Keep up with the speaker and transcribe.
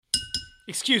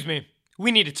Excuse me,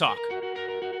 we need to talk.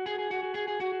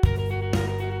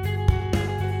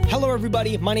 Hello,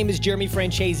 everybody. My name is Jeremy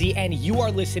Francesi, and you are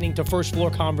listening to First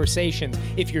Floor Conversations.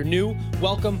 If you're new,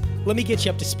 welcome. Let me get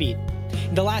you up to speed.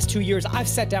 In the last 2 years, I've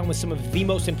sat down with some of the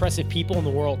most impressive people in the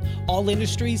world, all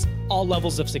industries, all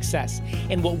levels of success.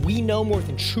 And what we know more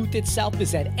than truth itself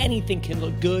is that anything can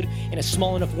look good in a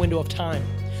small enough window of time.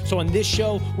 So on this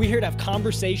show, we're here to have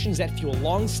conversations that fuel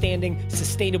long-standing,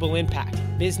 sustainable impact,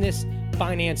 business,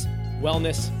 finance,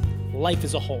 wellness, life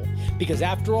as a whole. Because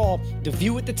after all, the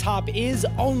view at the top is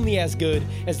only as good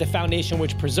as the foundation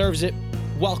which preserves it.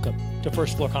 Welcome to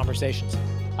First Floor Conversations.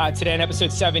 Today in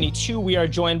episode 72, we are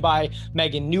joined by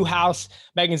Megan Newhouse.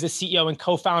 Megan's the CEO and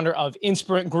co-founder of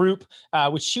Inspirant Group,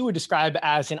 which she would describe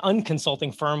as an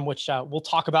unconsulting firm, which we'll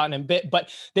talk about in a bit.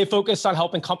 But they focus on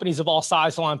helping companies of all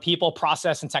sizes align people,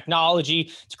 process, and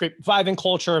technology to create thriving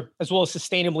culture, as well as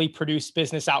sustainably produce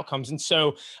business outcomes. And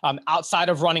so outside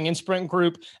of running Inspirant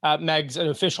Group, Meg's an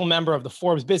official member of the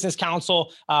Forbes Business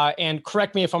Council. And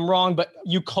correct me if I'm wrong, but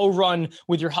you co-run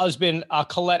with your husband,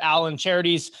 Colette Allen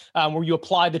Charities, where you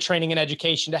apply the training and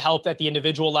education to help at the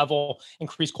individual level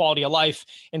increase quality of life.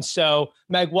 And so,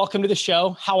 Meg, welcome to the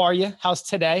show. How are you? How's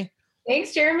today?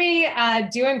 Thanks, Jeremy.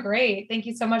 Doing great. Thank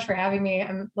you so much for having me.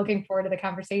 I'm looking forward to the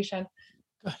conversation.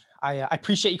 I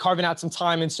appreciate you carving out some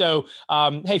time. And so,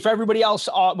 hey, for everybody else,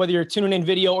 whether you're tuning in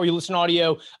video or you listen to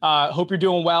audio, hope you're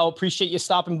doing well. Appreciate you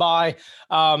stopping by.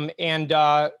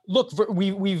 Look,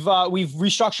 we've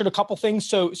restructured a couple things.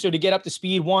 So to get up to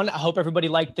speed, one, I hope everybody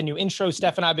liked the new intro.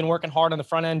 Steph and I have been working hard on the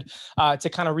front end to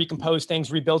kind of recompose things,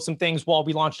 rebuild some things while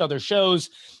we launched other shows.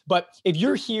 But if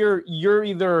you're here, you're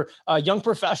either a young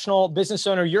professional, business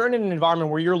owner, you're in an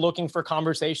environment where you're looking for a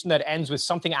conversation that ends with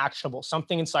something actionable,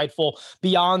 something insightful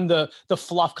beyond the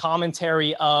fluff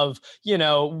commentary of,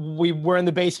 we're in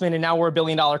the basement and now we're $1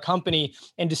 billion company,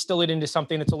 and distill it into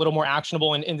something that's a little more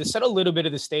actionable. And to set a little bit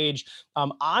of the stage,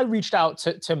 I reached out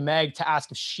to Meg to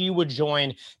ask if she would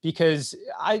join, because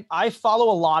I follow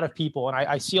a lot of people and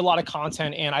I see a lot of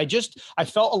content, and I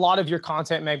felt a lot of your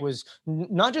content, Meg, was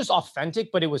not just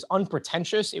authentic, but it was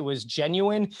unpretentious, it was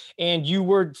genuine, and you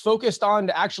were focused on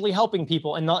actually helping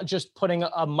people and not just putting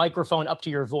a microphone up to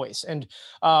your voice. And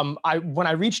when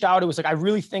I reached out, it was like, I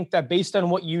really think that based on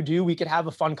what you do, we could have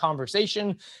a fun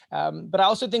conversation. But I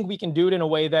also think we can do it in a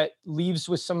way that leaves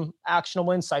with some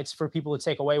actionable insights for people to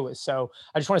take away with. So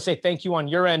I just want to say thank you on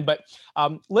your end, but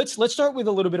let's start with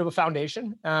a little bit of a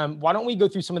foundation. Why don't we go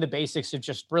through some of the basics of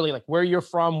just really like where you're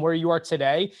from, where you are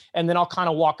today, and then I'll kind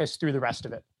of walk us through the rest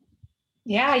of it.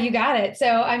 Yeah, you got it.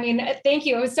 So, thank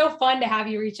you. It was so fun to have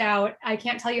you reach out. I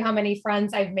can't tell you how many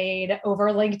friends I've made over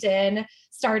LinkedIn,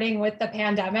 starting with the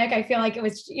pandemic. I feel like it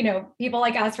was, people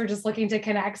like us were just looking to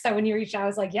connect. So when you reached out, I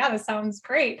was like, yeah, this sounds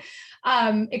great.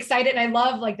 Excited. And I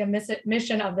love like the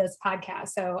mission of this podcast.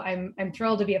 So I'm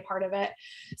thrilled to be a part of it.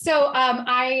 So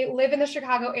I live in the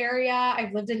Chicago area.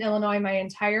 I've lived in Illinois my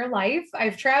entire life.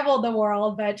 I've traveled the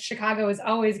world, but Chicago is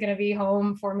always going to be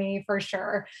home for me for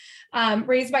sure.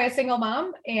 Raised by a single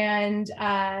mom, and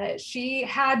she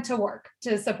had to work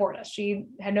to support us. She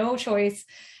had no choice.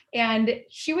 And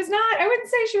she was not, I wouldn't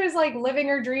say she was like living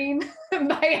her dream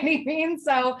by any means.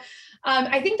 So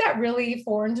I think that really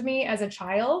formed me as a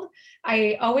child.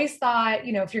 I always thought,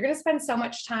 if you're going to spend so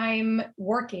much time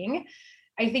working,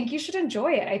 I think you should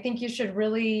enjoy it. I think you should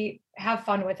really have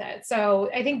fun with it. So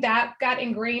I think that got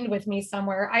ingrained with me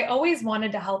somewhere. I always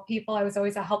wanted to help people. I was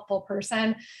always a helpful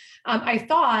person. I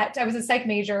was a psych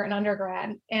major in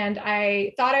undergrad, and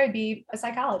I thought I would be a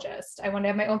psychologist. I wanted to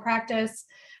have my own practice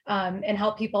and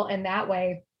help people in that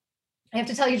way. I have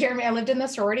to tell you, Jeremy, I lived in the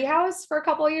sorority house for a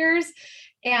couple of years.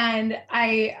 And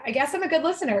I guess I'm a good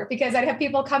listener, because I'd have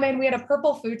people come in. We had a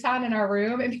purple futon in our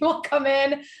room, and people come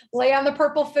in, lay on the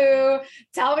purple foo,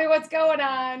 tell me what's going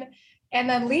on, and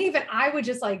then leave. And I would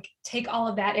just like take all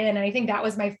of that in. And I think that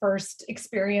was my first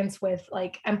experience with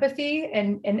like empathy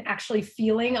and actually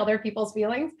feeling other people's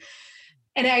feelings.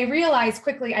 And I realized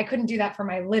quickly I couldn't do that for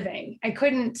my living. I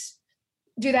couldn't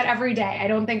do that every day. I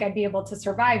don't think I'd be able to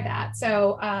survive that.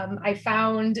 So I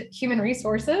found human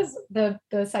resources, the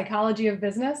psychology of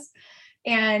business.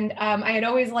 And I had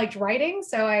always liked writing.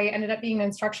 So I ended up being an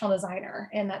instructional designer.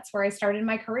 And that's where I started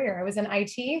my career. I was in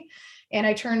IT, and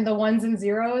I turned the ones and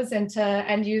zeros into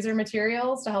end user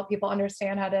materials to help people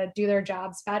understand how to do their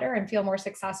jobs better and feel more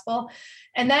successful.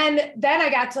 And then I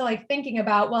got to like thinking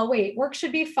about, well, wait, work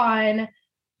should be fun.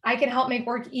 I can help make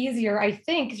work easier, I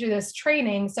think, through this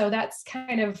training. So that's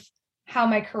kind of how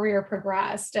my career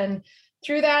progressed. And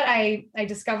through that, I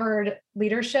discovered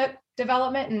leadership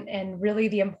development and really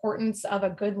the importance of a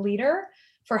good leader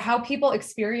for how people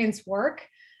experience work.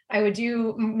 I would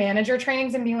do manager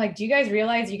trainings and being like, do you guys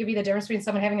realize you could be the difference between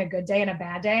someone having a good day and a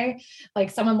bad day? Like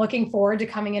someone looking forward to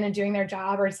coming in and doing their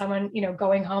job, or someone,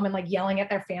 going home and like yelling at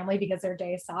their family because their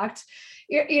day sucked.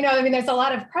 I mean, there's a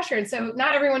lot of pressure. And so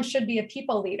not everyone should be a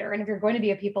people leader. And if you're going to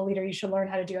be a people leader, you should learn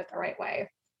how to do it the right way.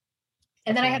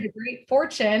 And then I had the great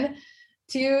fortune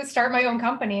to start my own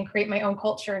company and create my own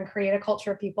culture and create a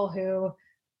culture of people who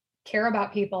care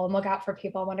about people and look out for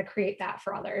people and want to create that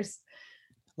for others.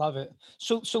 Love it.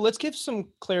 So let's give some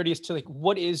clarity as to like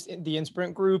what is the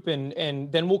Insprint Group,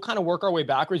 and then we'll kind of work our way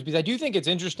backwards, because I do think it's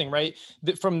interesting, right?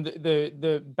 That from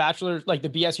the bachelor, like the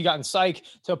BS you got in psych,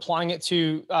 to applying it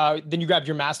to then you grabbed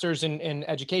your master's in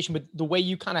education, but the way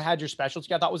you kind of had your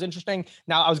specialty, I thought was interesting.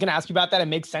 Now I was going to ask you about that. It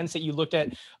makes sense that you looked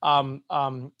at that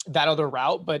other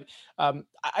route, but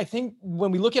I think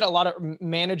when we look at a lot of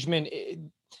management,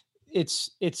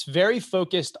 it's very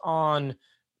focused on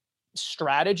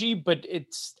strategy, but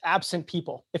it's absent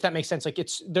people, if that makes sense. Like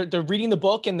they're reading the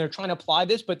book and they're trying to apply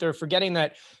this, but they're forgetting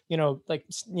that,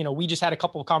 we just had a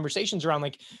couple of conversations around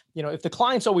like, if the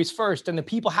client's always first, then the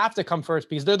people have to come first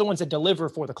because they're the ones that deliver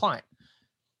for the client.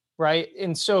 Right.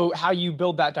 And so how you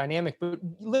build that dynamic, but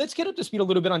let's get up to speed a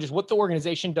little bit on just what the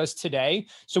organization does today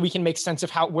so we can make sense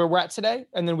of where we're at today.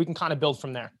 And then we can kind of build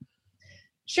from there.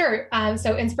 Sure.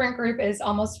 So Insprint Group is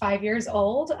almost 5 years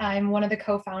old. I'm one of the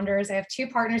co-founders. I have two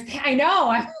partners. I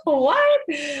know.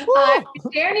 What?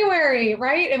 January,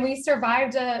 right? And we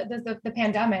survived the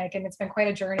pandemic, and it's been quite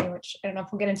a journey, which I don't know if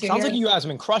we'll get into. Sounds like you guys have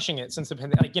been crushing it since the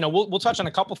pandemic. We'll touch on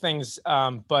a couple things.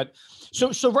 But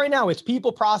so right now it's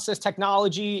people, process,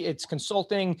 technology, it's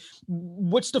consulting.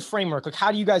 What's the framework? Like,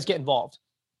 how do you guys get involved?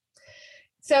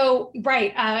 So,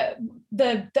 right. I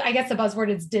guess the buzzword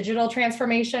is digital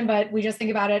transformation, but we just think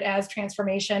about it as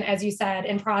transformation, as you said,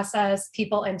 in process,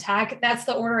 people, and tech. That's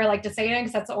the order I like to say it in,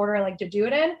 because that's the order I like to do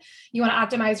it in. You want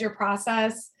to optimize your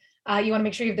process. You want to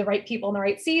make sure you have the right people in the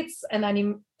right seats, and then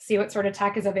you see what sort of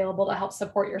tech is available to help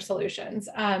support your solutions.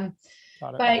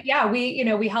 But yeah,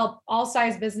 we help all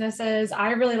size businesses.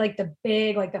 I really like the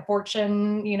big, like the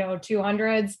Fortune,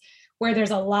 200s. Where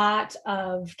there's a lot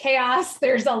of chaos,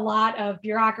 there's a lot of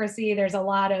bureaucracy, there's a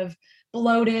lot of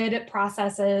bloated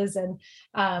processes, and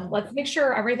let's make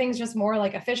sure everything's just more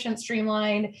like efficient,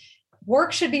 streamlined.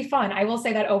 Work should be fun. I will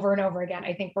say that over and over again.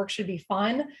 I think work should be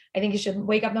fun. I think you should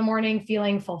wake up in the morning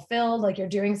feeling fulfilled, like you're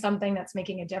doing something that's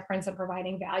making a difference and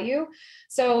providing value.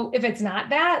 So if it's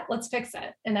not that, let's fix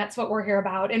it. And that's what we're here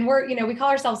about. And we call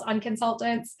ourselves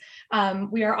unconsultants.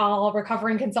 We are all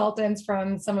recovering consultants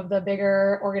from some of the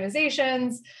bigger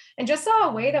organizations, and just saw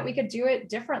a way that we could do it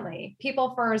differently.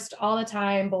 People first all the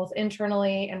time, both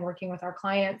internally and working with our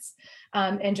clients,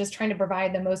 and just trying to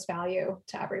provide the most value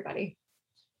to everybody.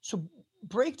 So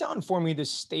break down for me the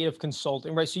state of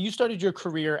consulting, right? So you started your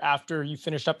career after you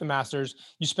finished up the master's.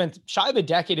 You spent shy of a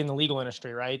decade in the legal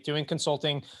industry, right? Doing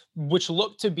consulting, which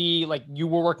looked to be like you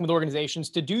were working with organizations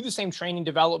to do the same training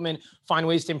development, find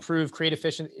ways to improve, create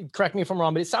efficiency. Correct me if I'm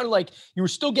wrong, but it sounded like you were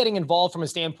still getting involved from a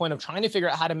standpoint of trying to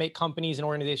figure out how to make companies and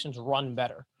organizations run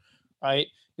better, right?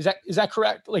 Is that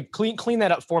correct? Like clean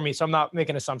that up for me, so I'm not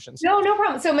making assumptions. No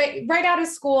problem. So right out of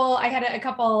school, I had a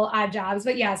couple odd jobs,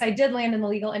 but yes, I did land in the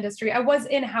legal industry. I was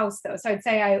in-house though. So I'd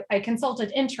say I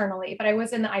consulted internally, but I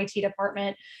was in the IT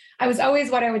department. I was always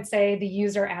what I would say the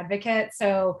user advocate.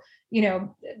 So,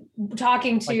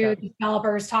 talking to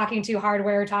developers, talking to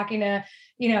hardware, talking to,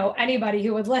 anybody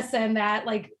who would listen, that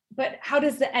like, but how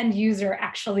does the end user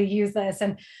actually use this?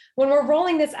 And when we're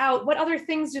rolling this out, what other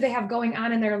things do they have going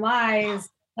on in their lives?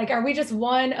 Like, are we just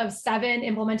one of 7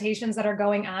 implementations that are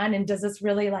going on? And does this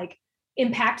really like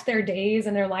impact their days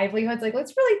and their livelihoods? Like,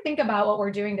 let's really think about what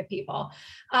we're doing to people.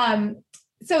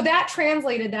 So that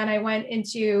translated, then I went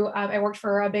into, I worked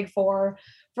for a Big Four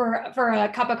for a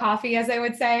cup of coffee, as I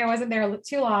would say. I wasn't there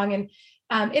too long.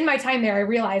 And in my time there, I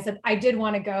realized that I did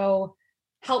want to go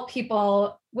help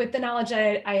people with the knowledge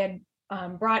I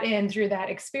had brought in through that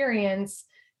experience.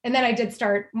 And then I did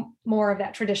start more of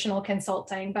that traditional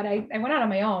consulting, but I went out on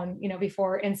my own,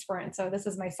 before Insprint. So this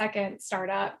is my second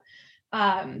startup.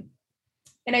 And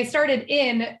I started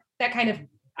in that kind of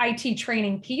IT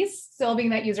training piece, still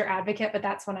being that user advocate, but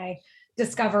that's when I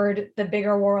discovered the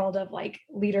bigger world of like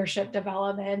leadership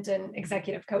development and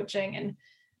executive coaching, and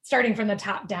starting from the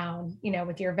top down,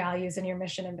 with your values and your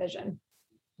mission and vision.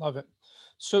 Love it.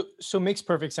 So makes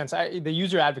perfect sense. The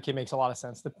user advocate makes a lot of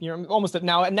sense. You're almost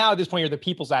now at this point, you're the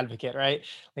people's advocate, right?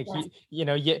 Like,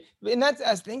 yes. And that's,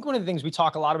 I think, one of the things we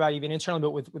talk a lot about even internally,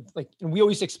 but with like, and we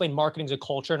always explain marketing is a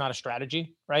culture, not a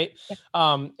strategy, right? Yeah.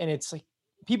 And it's like,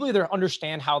 people either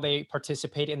understand how they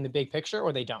participate in the big picture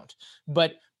or they don't.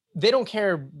 But they don't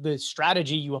care the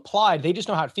strategy you applied. They just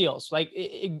know how it feels. Like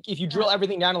if you drill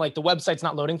everything down to like the website's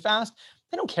not loading fast,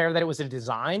 they don't care that it was a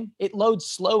design. It loads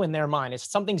slow in their mind. It's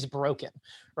something's broken,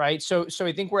 right? So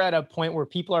I think we're at a point where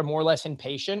people are more or less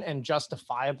impatient, and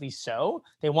justifiably so.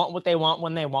 They want what they want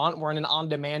when they want. We're in an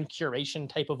on-demand curation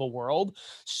type of a world.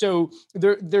 So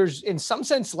there's in some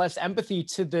sense less empathy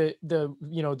to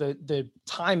the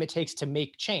time it takes to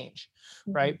make change,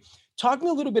 right? Talk to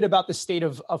me a little bit about the state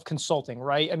of consulting,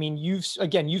 right? I mean, you've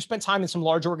spent time in some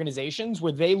large organizations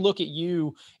where they look at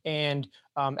you and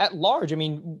at large, I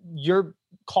mean, you're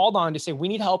called on to say, we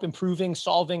need help improving,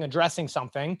 solving, addressing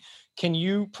something. Can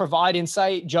you provide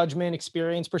insight, judgment,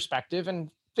 experience, perspective, and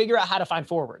figure out how to find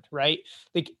forward, right?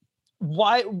 Like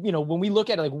why, when we look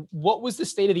at it, like what was the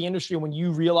state of the industry when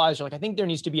you realized you're like, I think there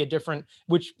needs to be a different,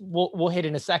 which we'll hit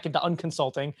in a second, to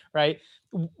unconsulting, right?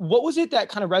 What was it that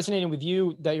kind of resonated with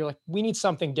you that you're like, we need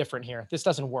something different here? This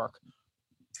doesn't work.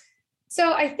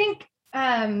 So I think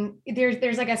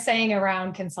there's like a saying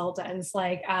around consultants,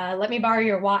 like, let me borrow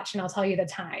your watch and I'll tell you the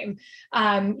time.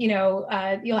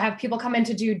 You'll have people come in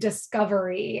to do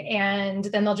discovery, and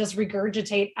then they'll just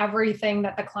regurgitate everything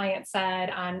that the client said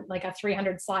on like a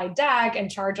 300 slide deck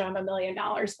and charge them $1 million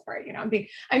for it.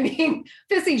 I'm being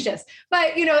facetious,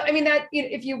 but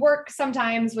if you work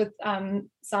sometimes with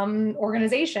some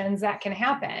organizations, that can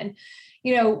happen.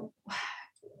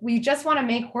 We just want to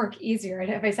make work easier.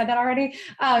 Have I said that already?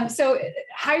 So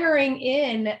hiring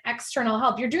in external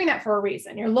help, you're doing that for a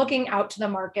reason. You're looking out to the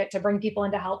market to bring people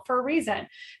in to help for a reason.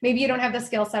 Maybe you don't have the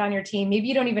skill set on your team. Maybe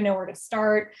you don't even know where to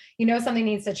start. Something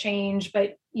needs to change,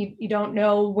 but you don't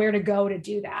know where to go to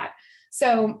do that.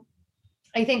 So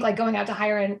I think like going out to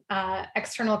hire in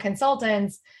external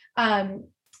consultants,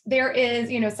 there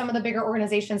is, some of the bigger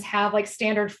organizations have like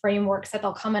standard frameworks that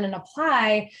they'll come in and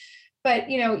apply.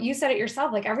 But, you said it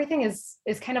yourself, like everything is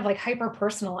kind of like hyper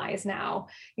personalized now,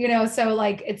 so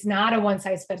like, it's not a one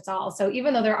size fits all. So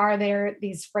even though there are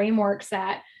these frameworks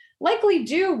that likely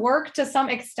do work to some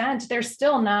extent, they're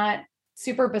still not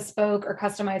super bespoke or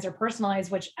customized or personalized,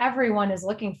 which everyone is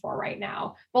looking for right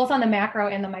now, both on the macro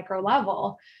and the micro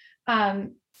level.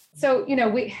 So,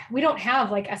 we don't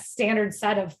have like a standard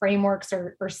set of frameworks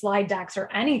or slide decks or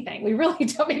anything. We really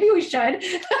don't. Maybe we should,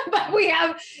 but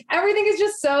everything is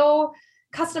just so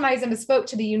customized and bespoke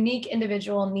to the unique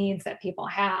individual needs that people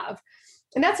have.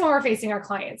 And that's when we're facing our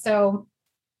clients. So,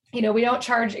 we don't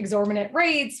charge exorbitant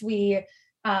rates. We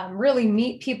really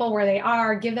meet people where they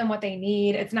are, give them what they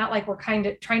need. It's not like we're kind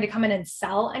of trying to come in and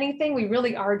sell anything. We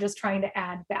really are just trying to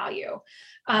add value.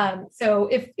 So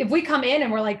if we come in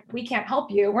and we're like, we can't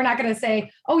help you, we're not going to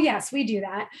say, oh yes, we do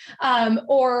that.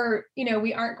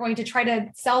 We aren't going to try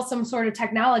to sell some sort of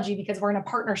technology because we're in a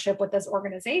partnership with this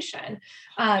organization.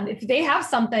 If they have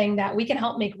something that we can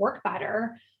help make work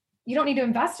better, you don't need to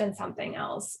invest in something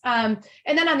else. And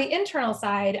then on the internal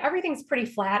side, everything's pretty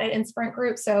flat at Insprint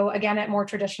Group. So again, at more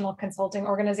traditional consulting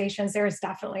organizations, there is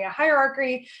definitely a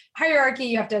hierarchy.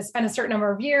 You have to spend a certain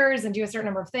number of years and do a certain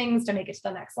number of things to make it to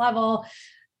the next level.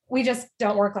 We just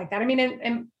don't work like that. I mean,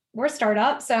 and we're a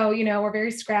startup, so, we're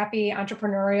very scrappy,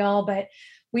 entrepreneurial, but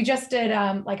we just did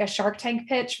like a Shark Tank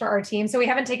pitch for our team. So we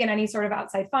haven't taken any sort of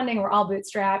outside funding. We're all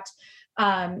bootstrapped.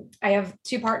 I have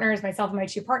two partners, myself and my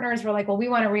two partners. We're like, well, we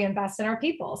want to reinvest in our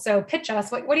people. So pitch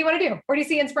us. What do you want to do? Where do you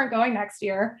see Insprint going next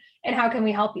year? And how can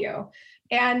we help you?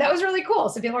 And that was really cool.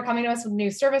 So people are coming to us with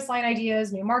new service line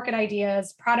ideas, new market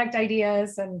ideas, product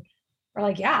ideas. And we're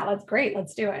like, yeah, that's great.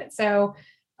 Let's do it. So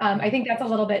I think that's a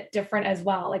little bit different as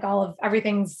well. Like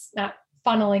everything's not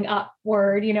funneling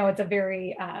upward, it's a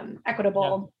very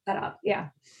equitable setup. Yeah.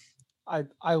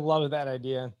 I love that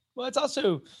idea. Well,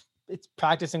 it's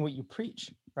practicing what you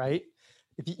preach, right?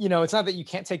 It's not that you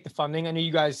can't take the funding. I know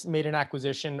you guys made an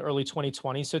acquisition early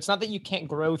 2020. So it's not that you can't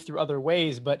grow through other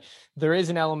ways, but there is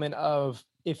an element of,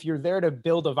 if you're there to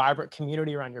build a vibrant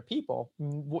community around your people,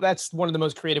 that's one of the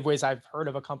most creative ways I've heard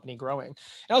of a company growing.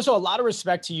 And also a lot of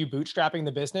respect to you bootstrapping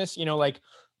the business. Like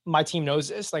my team knows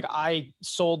this, like I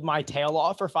sold my tail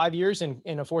off for 5 years in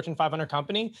a Fortune 500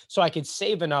 company so I could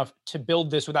save enough to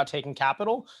build this without taking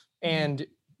capital and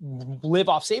live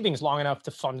off savings long enough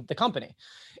to fund the company.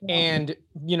 Yeah. And,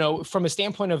 from a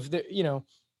standpoint of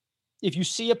if you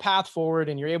see a path forward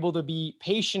and you're able to be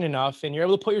patient enough and you're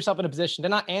able to put yourself in a position to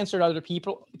not answer to other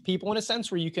people in a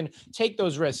sense where you can take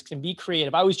those risks and be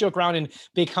creative. I always joke around in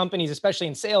big companies, especially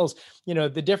in sales, the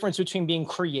difference between being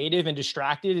creative and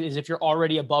distracted is if you're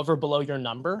already above or below your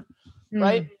number,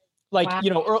 right? Like,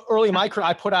 wow. Early in my career,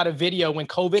 I put out a video when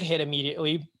COVID hit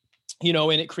immediately,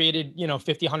 and it created,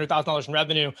 $100,000 in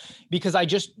revenue because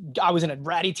I was in a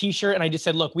ratty t-shirt and I just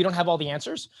said, look, we don't have all the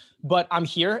answers, but I'm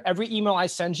here. Every email I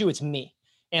send you, it's me.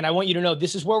 And I want you to know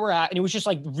this is where we're at. And it was just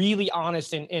like really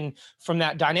honest and from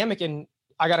that dynamic. And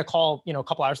I got a call, a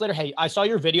couple hours later. Hey, I saw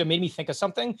your video, made me think of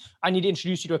something. I need to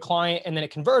introduce you to a client. And then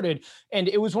it converted. And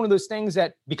it was one of those things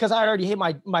that because I already hit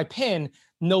my pin,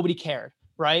 nobody cared.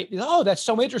 Right. Oh, that's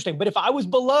so interesting. But if I was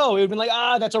below, it would have been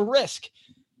like, that's a risk.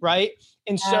 Right.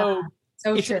 And so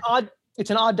it's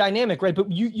an odd dynamic, right?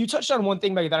 But you touched on one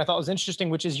thing, Maggie, that I thought was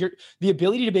interesting, which is the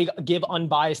ability to give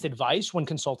unbiased advice when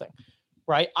consulting,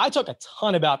 right? I talk a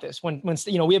ton about this when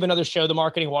we have another show, the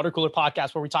Marketing Water Cooler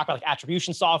podcast, where we talk about like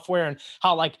attribution software and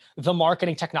how like the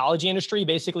marketing technology industry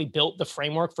basically built the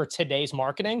framework for today's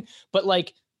marketing. But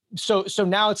like, so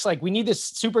now it's like, we need this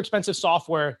super expensive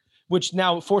software which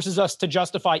now forces us to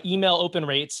justify email open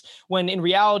rates when in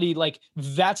reality, like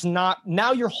that's not,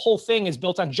 now your whole thing is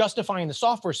built on justifying the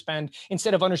software spend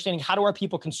instead of understanding how do our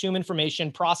people consume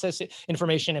information, process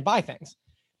information, and buy things.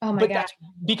 Oh my God. That's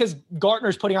because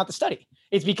Gartner's putting out the study.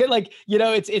 It's because like,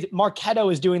 it's Marketo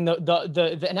is doing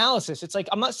the analysis. It's like,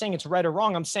 I'm not saying it's right or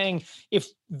wrong. I'm saying if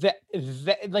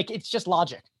like, it's just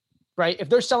logic. Right? If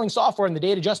they're selling software and the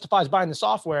data justifies buying the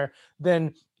software,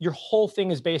 then your whole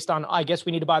thing is based on, I guess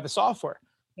we need to buy the software.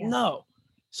 Yeah. No,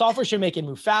 software should make it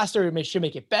move faster. It should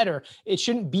make it better. It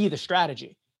shouldn't be the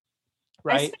strategy.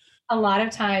 Right? I spend a lot of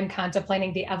time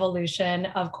contemplating the evolution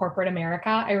of corporate America.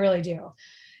 I really do.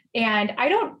 And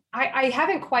I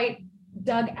haven't quite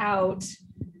dug out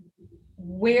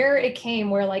where it came,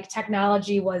 where like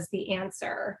technology was the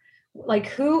answer. Like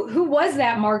who was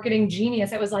that marketing genius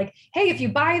that was like, hey, if you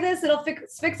buy this, it'll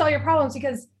fix all your problems?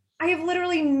 Because I have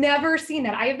literally never seen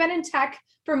that. I have been in tech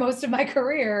for most of my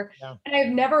career, and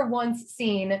I've never once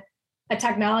seen a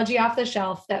technology off the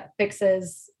shelf that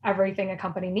fixes everything a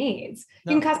company needs.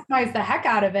 No. You can customize the heck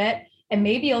out of it, and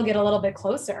maybe you'll get a little bit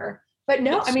closer. But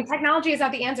no, I mean, technology is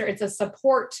not the answer. It's a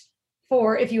support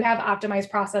for if you have optimized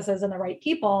processes and the right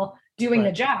people doing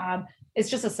the job. It's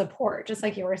just a support, just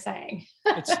like you were saying.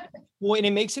 Well, and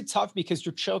it makes it tough because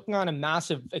you're choking on a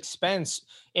massive expense.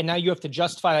 And now you have to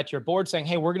justify that to your board saying,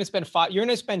 hey, we're going to spend you're going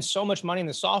to spend so much money in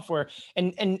the software.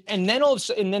 And then all of a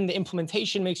sudden, and then the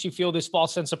implementation makes you feel this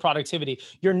false sense of productivity.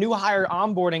 Your new hire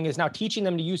onboarding is now teaching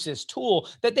them to use this tool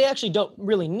that they actually don't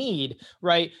really need.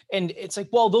 Right. And it's like,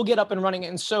 well, they'll get up and running.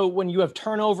 And so when you have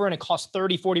turnover and it costs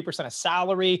 30-40% of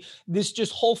salary, this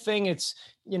just whole thing, it's,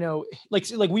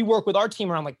 like we work with our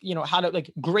team around like, how to like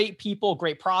great people,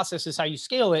 great process is how you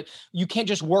scale it. You can't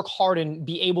just work hard and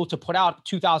be able to put out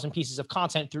 2,000 pieces of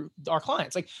content through our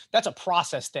clients. Like that's a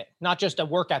process thing, not just a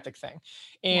work ethic thing.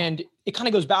 And it kind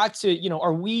of goes back to,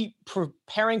 are we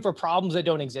preparing for problems that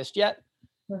don't exist yet?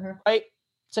 Mm-hmm. Right.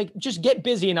 It's like, just get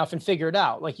busy enough and figure it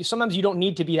out. Like sometimes you don't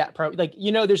need to be that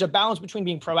there's a balance between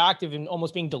being proactive and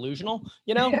almost being delusional,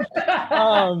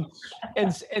 and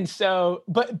so,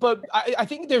 but I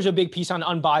think there's a big piece on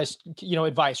unbiased,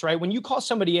 advice, right? When you call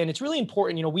somebody in, it's really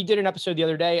important. We did an episode the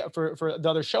other day for the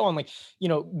other show on like,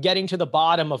 getting to the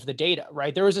bottom of the data,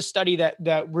 right? There was a study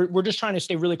that we're just trying to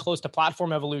stay really close to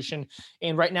platform evolution.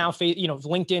 And right now,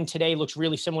 LinkedIn today looks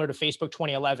really similar to Facebook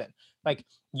 2011. Like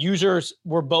users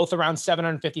were both around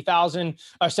 750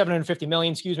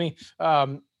 million, excuse me.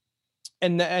 And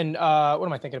what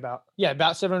am I thinking about? Yeah,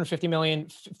 about 750 million,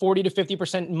 40 to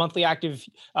 50% monthly active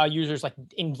users, like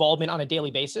involvement on a daily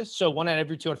basis. So 1 out of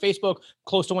every 2 on Facebook,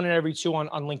 close to 1 out of every 2 on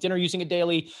LinkedIn are using it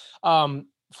daily.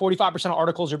 45% of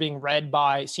articles are being read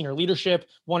by senior leadership.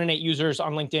 1 in 8 users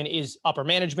on LinkedIn is upper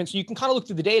management. So you can kind of look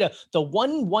through the data. The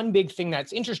one big thing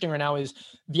that's interesting right now is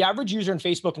the average user in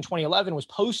Facebook in 2011 was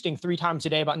posting 3 times a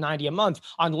day, about 90 a month.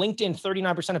 On LinkedIn,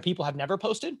 39% of people have never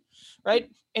posted, right?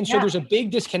 And so there's a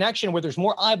big disconnection where there's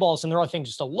more eyeballs and there are things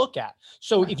just to look at.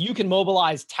 So if you can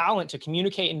mobilize talent to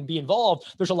communicate and be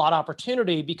involved, there's a lot of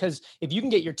opportunity, because if you can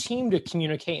get your team to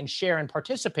communicate and share and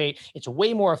participate, it's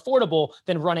way more affordable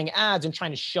than running ads and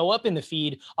trying to show up in the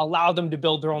feed, allow them to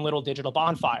build their own little digital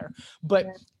bonfire. But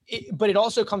it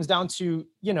also comes down to,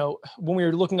 when we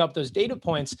were looking up those data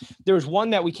points, there was one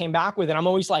that we came back with, and I'm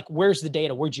always like, where's the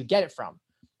data? Where'd you get it from?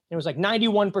 It was like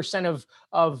 91%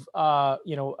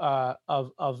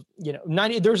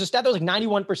 there was a stat that was like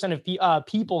 91% of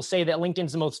people say that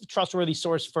LinkedIn's the most trustworthy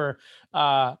source for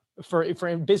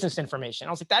business information.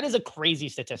 I was like, that is a crazy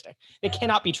statistic. It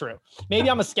cannot be true. Maybe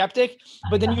I'm a skeptic,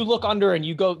 but then you look under and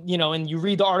you go, and you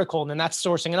read the article, and then that's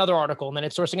sourcing another article, and then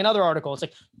it's sourcing another article. It's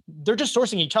like, they're just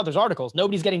sourcing each other's articles.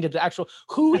 Nobody's getting to the actual,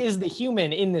 who is the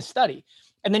human in this study?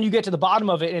 And then you get to the bottom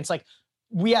of it, and it's like,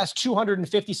 we asked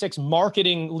 256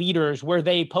 marketing leaders where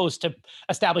they post to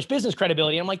establish business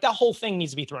credibility. I'm like, that whole thing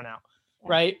needs to be thrown out.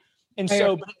 Right. And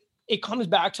so it comes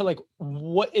back to like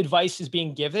what advice is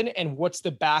being given and what's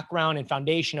the background and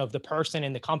foundation of the person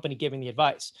and the company giving the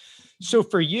advice. So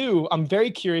for you, I'm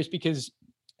very curious because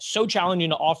so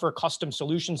challenging to offer custom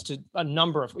solutions to a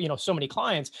number of, so many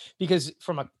clients, because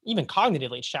even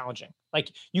cognitively, it's challenging.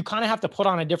 Like you kind of have to put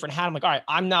on a different hat. I'm like, all right,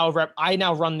 I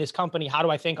now run this company. How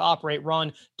do I think, operate,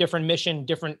 run, different mission,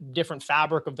 different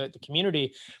fabric of the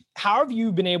community? How have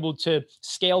you been able to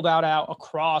scale that out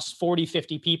across 40,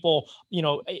 50 people,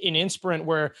 in Inspirant,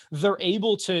 where they're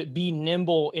able to be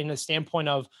nimble in the standpoint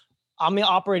of, I'm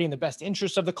operating the best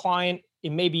interest of the client.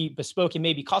 It may be bespoke, it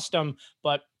may be custom,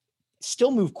 but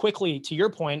still move quickly, to your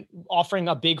point, offering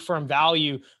a big firm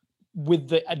value with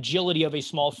the agility of a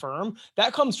small firm.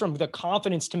 That comes from the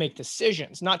confidence to make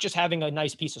decisions, not just having a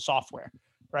nice piece of software,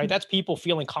 right? That's people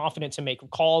feeling confident to make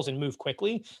calls and move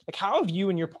quickly. Like, how have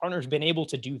you and your partners been able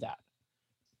to do that?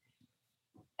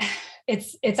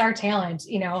 It's our talent.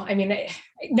 I mean,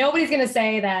 nobody's going to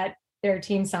say that their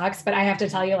team sucks, but I have to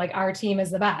tell you, like, our team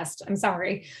is the best. I'm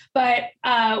sorry. But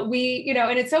and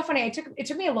it's so funny. It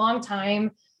took me a long time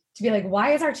to be like,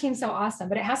 why is our team so awesome?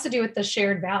 But it has to do with the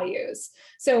shared values.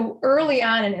 So early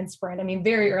on in Inspirant,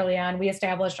 very early on, we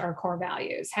established our core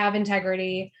values: have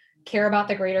integrity, care about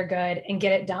the greater good, and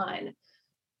get it done.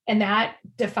 And that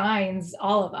defines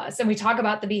all of us. And we talk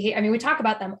about the behavior. We talk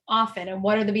about them often. And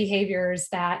what are the behaviors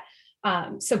that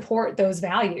support those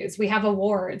values? We have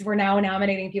awards. We're now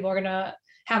nominating people. We're going to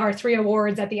have our 3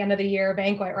 awards at the end of the year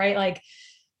banquet, right? Like,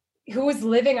 who is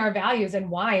living our values and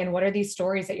why, and what are these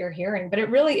stories that you're hearing? But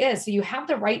it really is. So you have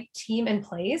the right team in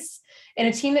place, and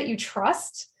a team that you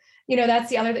trust. That's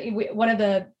the other thing. One of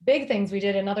the big things we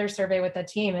did, another survey with the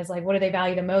team, is like, what do they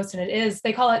value the most? And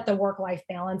they call it the work-life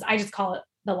balance. I just call it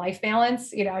the life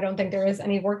balance. I don't think there is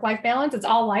any work-life balance. It's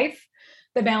all life.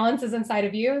 The balance is inside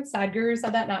of you. Sadhguru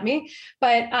said that, not me.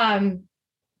 But,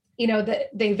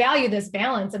 they value this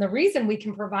balance. And the reason we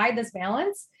can provide this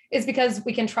balance is because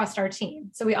we can trust our team.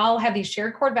 So we all have these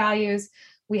shared core values.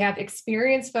 We have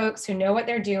experienced folks who know what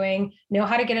they're doing, know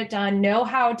how to get it done, know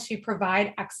how to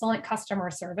provide excellent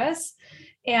customer service,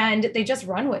 and they just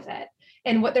run with it.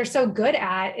 And what they're so good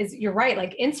at is, you're right,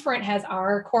 like Inspirant has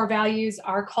our core values,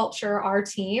 our culture, our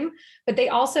team, but they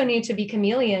also need to be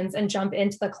chameleons and jump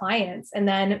into the clients and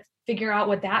then figure out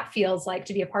what that feels like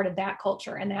to be a part of that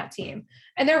culture and that team.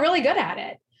 And they're really good at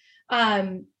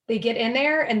it. They get in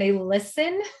there and they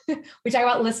listen. We talk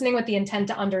about listening with the intent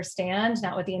to understand,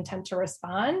 not with the intent to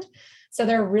respond. So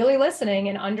they're really listening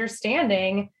and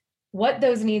understanding what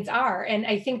those needs are. And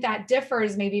I think that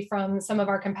differs maybe from some of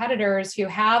our competitors who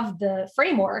have the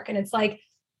framework. And it's like,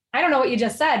 I don't know what you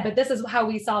just said, but this is how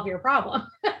we solve your problem.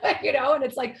 And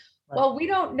it's like, well, we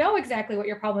don't know exactly what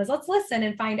your problem is. Let's listen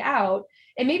and find out.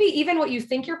 And maybe even what you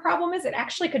think your problem is, it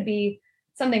actually could be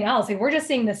something else. Like, we're just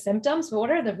seeing the symptoms, but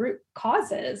what are the root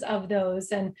causes of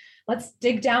those? And let's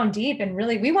dig down deep. And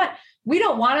really, we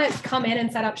don't want to come in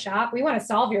and set up shop. We want to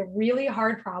solve your really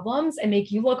hard problems and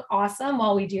make you look awesome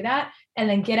while we do that, and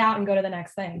then get out and go to the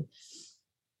next thing.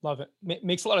 Love it.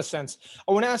 Makes a lot of sense.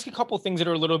 I want to ask a couple of things that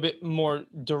are a little bit more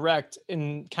direct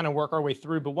and kind of work our way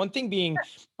through. But one thing being,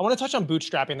 I want to touch on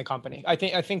bootstrapping the company. I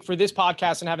think for this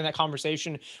podcast and having that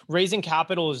conversation, raising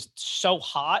capital is so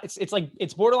hot.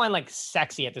 It's borderline like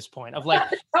sexy at this point of like,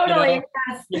 totally.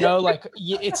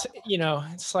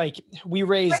 It's like we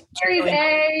raised like Series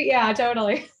A. Yeah,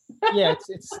 totally. Yeah.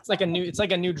 It's like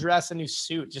a new dress, a new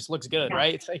suit. It just looks good.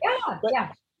 Right. It's like,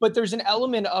 but there's an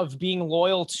element of being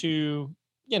loyal to,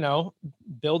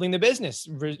 building the business,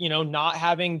 not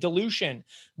having dilution,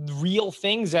 real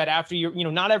things that after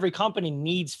not every company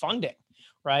needs funding.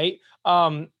 Right.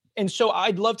 And so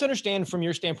I'd love to understand from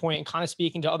your standpoint, and kind of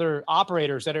speaking to other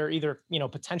operators that are either,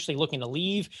 potentially looking to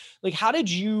leave, like, how did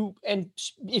you, and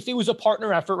if it was a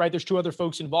partner effort, right, there's 2 other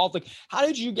folks involved, like, how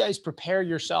did you guys prepare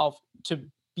yourself to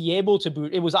be able to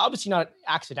boot? It was obviously not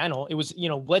accidental. It was,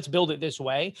 let's build it this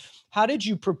way. How did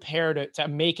you prepare to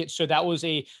make it so that was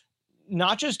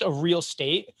not just a real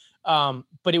state,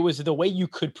 but it was the way you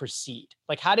could proceed?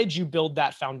 Like, how did you build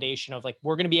that foundation of like,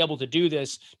 we're going to be able to do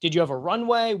this? Did you have a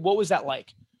runway? What was that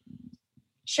like?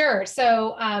 Sure.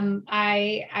 So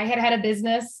I had a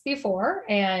business before,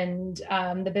 and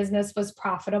the business was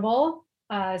profitable.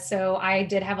 So I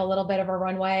did have a little bit of a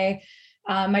runway.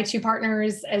 My 2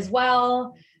 partners as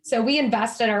well. So we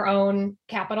invested our own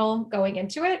capital going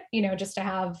into it, just to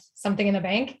have something in the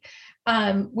bank.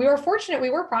 We were fortunate. We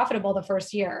were profitable the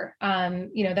first year.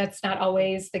 That's not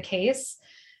always the case.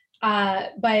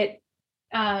 But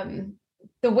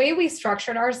the way we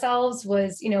structured ourselves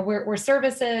was, we're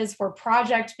services, we're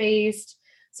project-based.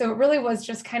 So it really was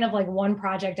just kind of like one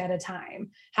project at a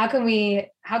time. How can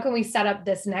we set up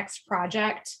this next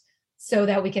project so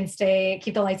that we can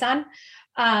keep the lights on.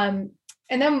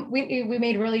 And then we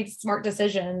made really smart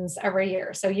decisions every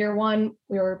year. So year one,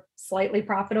 we were slightly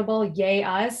profitable. Yay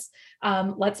us.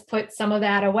 Let's put some of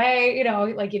that away. You know,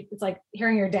 like it's like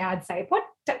hearing your dad say, put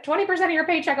 20% of your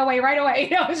paycheck away right away.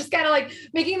 You know, it's just kind of like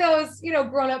making those, you know,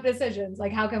 grown-up decisions.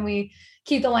 Like, how can we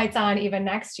keep the lights on even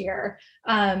next year?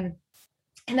 And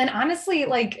then honestly,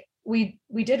 like we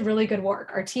did really good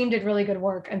work. Our team did really good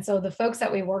work. And so the folks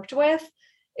that we worked with,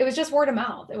 it was just word of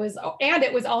mouth. It was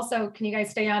also, can you guys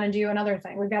stay on and do another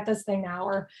thing? We've got this thing now,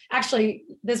 or actually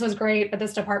this was great, but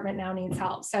this department now needs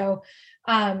help. So,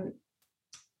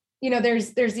 you know,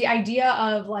 there's the idea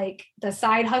of like the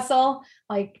side hustle,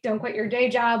 like don't quit your day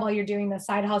job while you're doing the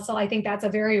side hustle. I think that's a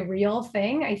very real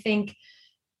thing. I think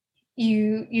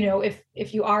you know,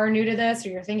 if you are new to this or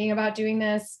you're thinking about doing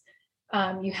this,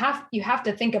 you have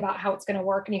to think about how it's going to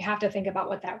work, and you have to think about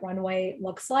what that runway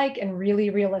looks like, and really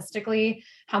realistically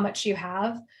how much you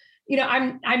have. You know,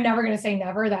 I'm never going to say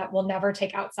never, that we'll never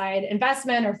take outside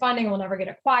investment or funding, will never get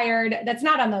acquired. That's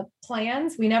not on the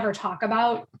plans. We never talk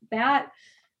about that.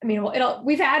 I mean,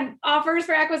 we've had offers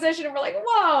for acquisition and we're like,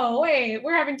 whoa, wait,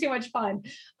 we're having too much fun.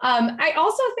 I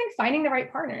also think finding the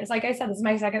right partners. Like I said, this is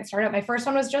my second startup. My first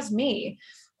one was just me.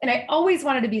 And I always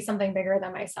wanted to be something bigger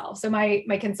than myself. So my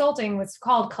consulting was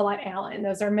called Colette Allen.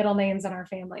 Those are middle names in our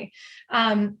family.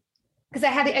 Because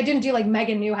I didn't do like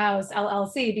Megan Newhouse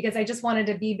LLC because I just wanted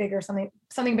to be bigger,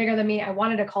 something bigger than me. I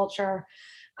wanted a culture.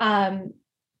 But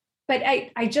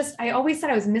I always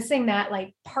said I was missing that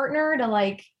like partner to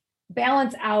like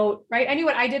balance out, right? I knew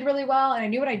what I did really well and I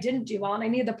knew what I didn't do well. And I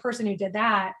needed the person who did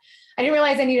that. I didn't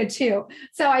realize I needed two.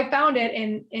 So I found it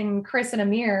in Chris and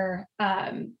Amir.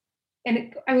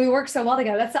 And we work so well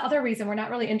together. That's the other reason we're not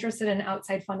really interested in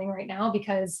outside funding right now,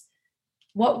 because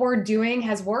what we're doing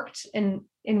has worked and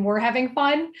we're having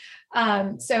fun.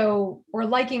 So we're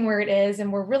liking where it is,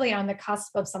 and we're really on the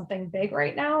cusp of something big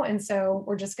right now. And so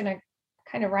we're just going to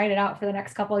kind of ride it out for the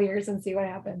next couple of years and see what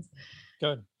happens.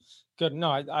 Good.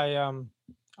 No,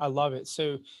 I love it.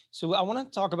 So I want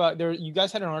to talk about there. You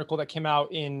guys had an article that came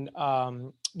out in,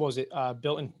 what was it?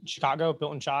 Built in Chicago,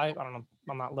 Built in Chi. I don't know.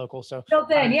 I'm not local, so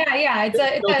Built in. Yeah. It's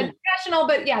a national,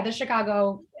 but yeah, the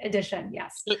Chicago edition.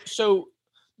 Yes. So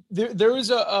there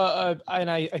was and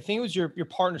I think it was your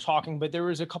partner talking, but there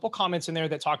was a couple comments in there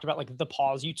that talked about like the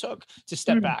pause you took to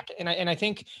step back. And I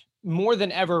think more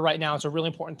than ever right now, it's a really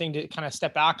important thing to kind of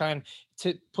step back on,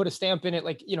 to put a stamp in it.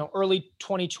 Like, you know, early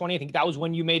 2020, I think that was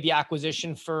when you made the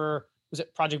acquisition for, was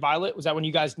it Project Violet? Was that when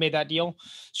you guys made that deal?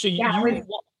 So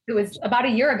it was about a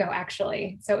year ago,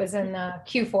 actually. So it was in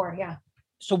Q4. Yeah.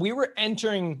 So we were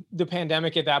entering the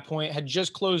pandemic at that point, had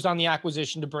just closed on the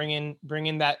acquisition to bring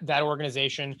in that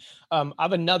organization. I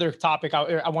have another topic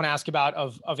I want to ask about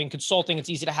of in consulting. It's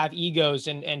easy to have egos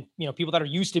and you know, people that are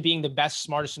used to being the best,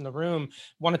 smartest in the room.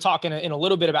 Want to talk in a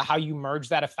little bit about how you merge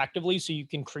that effectively so you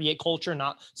can create culture,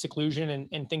 not seclusion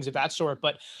and things of that sort.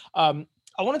 But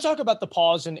I want to talk about the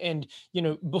pause and, you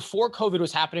know, before COVID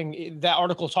was happening, that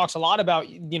article talks a lot about,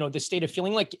 you know, the state of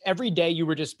feeling like every day you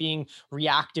were just being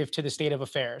reactive to the state of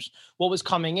affairs. What was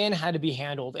coming in had to be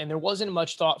handled. And there wasn't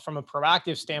much thought from a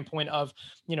proactive standpoint of,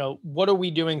 you know, what are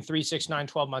we doing 3, 6, 9,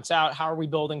 12 months out? How are we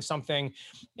building something?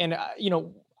 And, you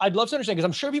know, I'd love to understand, because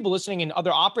I'm sure people listening and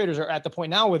other operators are at the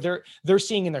point now where they're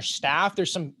seeing in their staff,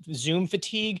 there's some Zoom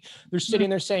fatigue. They're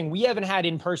sitting there saying, we haven't had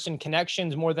in-person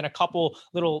connections more than a couple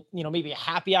little, you know, maybe a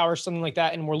happy hour or something like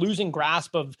that. And we're losing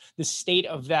grasp of the state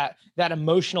of that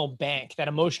emotional bank, that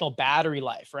emotional battery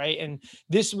life, right? And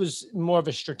this was more of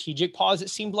a strategic pause, it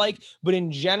seemed like. But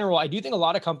in general, I do think a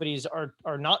lot of companies are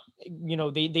not, you know,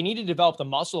 they need to develop the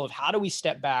muscle of how do we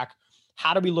step back?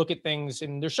 How do we look at things?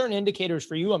 And there's certain indicators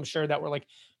for you, I'm sure, that we're like,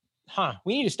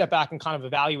 we need to step back and kind of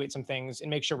evaluate some things and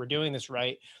make sure we're doing this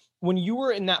right. When you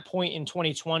were in that point in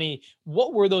 2020,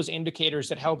 what were those indicators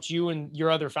that helped you and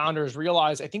your other founders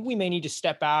realize, I think we may need to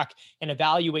step back and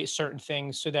evaluate certain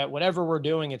things so that whatever we're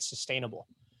doing, it's sustainable?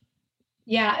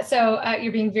 Yeah. So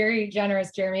you're being very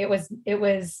generous, Jeremy. It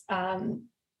was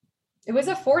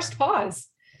a forced pause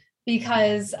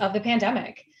because of the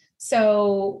pandemic.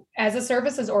 So as a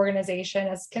services organization,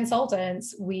 as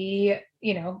consultants, we,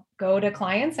 you know, go to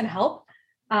clients and help.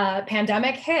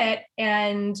 Pandemic hit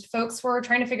and folks were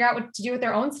trying to figure out what to do with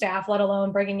their own staff, let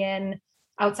alone bringing in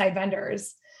outside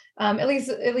vendors. At least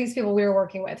people we were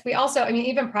working with. We also, I mean,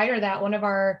 even prior to that, one of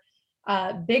our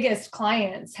biggest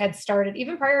clients had started,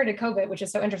 even prior to COVID, which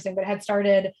is so interesting, but had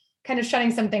started kind of shutting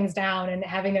some things down and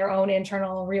having their own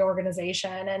internal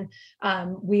reorganization.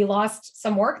 And we lost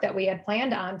some work that we had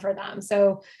planned on for them.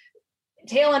 So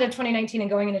tail end of 2019 and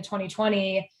going into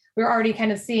 2020, we were already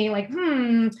kind of seeing like,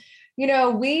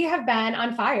 We have been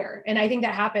on fire. And I think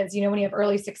that happens, when you have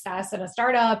early success in a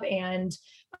startup. And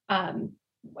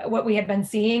what we had been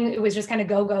seeing, it was just kind of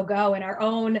go, go, go. And our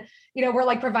own, we're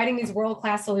like providing these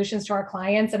world-class solutions to our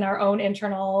clients and our own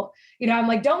internal, I'm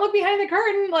like, don't look behind the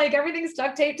curtain. Like everything's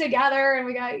duct taped together. And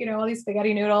we got, all these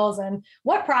spaghetti noodles and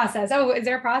what process? Oh, is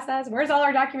there a process? Where's all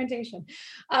our documentation?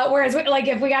 Whereas like,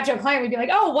 if we got to a client, we'd be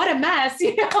like, oh, what a mess.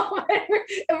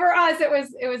 For us, it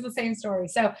was the same story.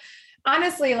 So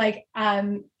honestly, like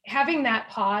having that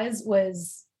pause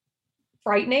was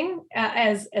frightening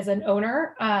as an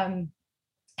owner,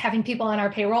 having people on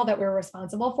our payroll that we were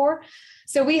responsible for.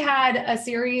 So we had a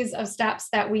series of steps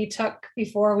that we took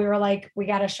before we were like, we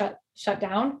got to shut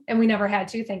down, and we never had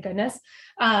to, thank goodness.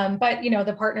 But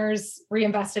the partners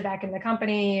reinvested back in the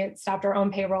company, stopped our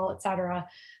own payroll, et cetera.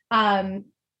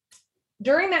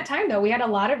 During that time, though, we had a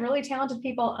lot of really talented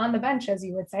people on the bench, as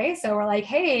you would say. So we're like,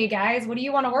 hey, guys, what do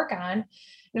you want to work on? And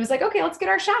it was like, okay, let's get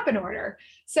our shop in order.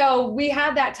 So we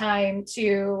had that time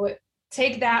to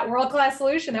take that world-class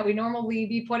solution that we normally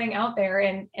be putting out there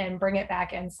and bring it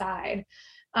back inside.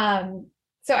 So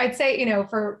I'd say,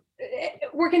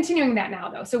 we're continuing that now,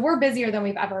 though. So we're busier than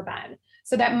we've ever been.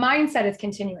 So that mindset is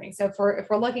continuing. So if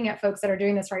we're looking at folks that are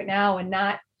doing this right now and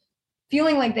not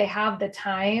feeling like they have the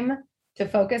time to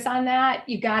focus on that,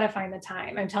 you got to find the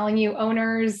time. I'm telling you,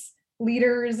 owners,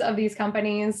 leaders of these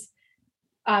companies,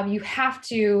 you have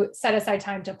to set aside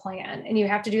time to plan, and you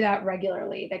have to do that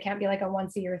regularly. That can't be like a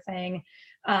once a year thing.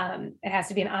 It has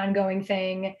to be an ongoing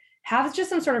thing. Have just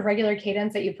some sort of regular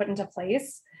cadence that you put into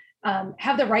place.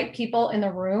 Have the right people in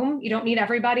the room. You don't need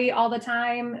everybody all the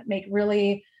time. Make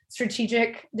really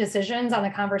strategic decisions on the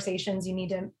conversations you need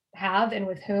to have and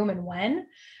with whom and when.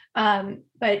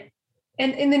 But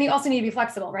then you also need to be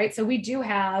flexible, right? So we do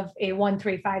have a 1,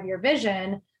 3, 5 year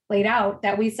vision laid out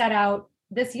that we set out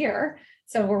this year.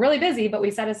 So we're really busy, but we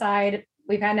set aside,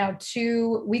 we've had now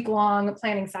 2 week-long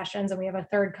planning sessions, and we have a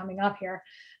third coming up here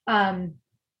where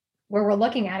we're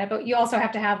looking at it. But you also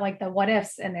have to have like the what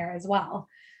ifs in there as well.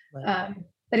 Right.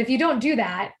 But if you don't do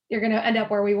that, you're going to end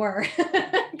up where we were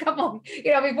a couple,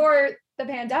 before the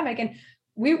pandemic. And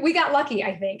we got lucky,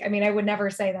 I think. I mean, I would never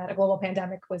say that a global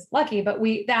pandemic was lucky, but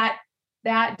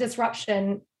that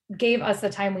disruption gave us the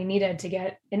time we needed to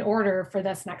get in order for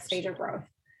this next stage of growth.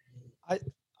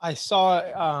 I saw,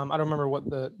 I don't remember what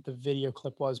the video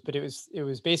clip was, but it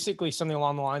was basically something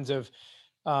along the lines of,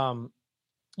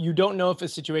 you don't know if a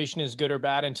situation is good or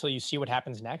bad until you see what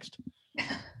happens next.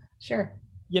 Sure.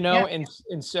 Yeah.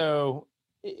 And so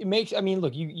it makes,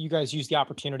 look, you guys used the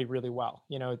opportunity really well.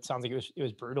 It sounds like it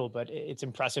was brutal, but it's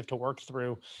impressive to work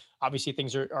through. Obviously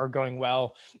things are going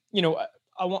well.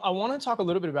 I want to talk a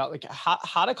little bit about like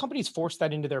how do companies force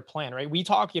that into their plan, right? We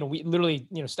talk, we literally,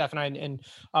 Steph and I and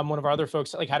one of our other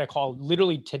folks like had a call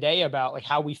literally today about like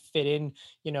how we fit in,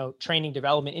 training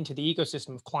development into the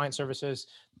ecosystem of client services,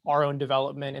 our own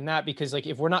development and that, because like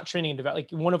if we're not training and develop,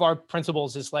 like one of our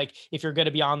principles is like if you're going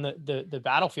to be on the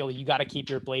battlefield, you got to keep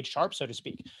your blade sharp, so to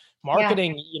speak.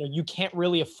 Marketing, you can't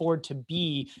really afford to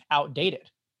be outdated.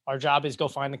 Our job is go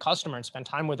find the customer and spend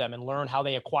time with them and learn how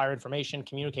they acquire information,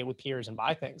 communicate with peers, and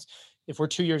buy things. If we're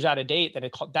 2 years out of date, then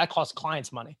that costs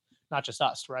clients money, not just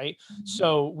us, right? Mm-hmm.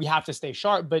 So we have to stay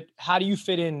sharp. But how do you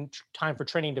fit in time for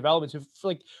training and development?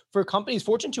 So for companies,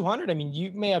 Fortune 200,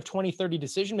 you may have 20, 30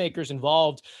 decision makers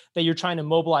involved that you're trying to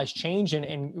mobilize change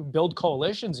and build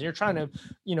coalitions. And you're trying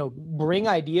to, bring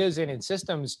ideas in and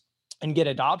systems and get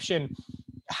adoption.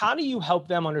 How do you help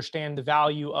them understand the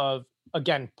value of,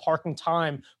 again, parking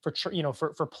time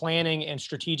for planning and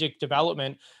strategic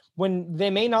development when they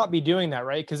may not be doing that,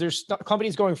 right? Because there's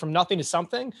companies going from nothing to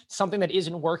something that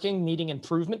isn't working, needing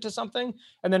improvement to something,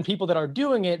 and then people that are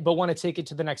doing it but want to take it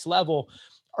to the next level.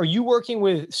 Are you working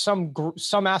with some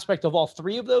aspect of all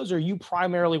three of those, or are you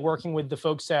primarily working with the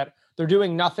folks that they're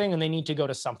doing nothing and they need to go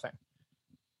to something?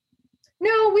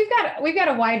 No, we've got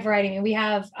a wide variety. We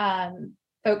have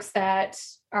folks that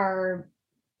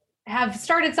have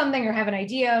started something or have an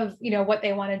idea of, what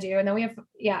they want to do. And then we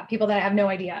have, people that have no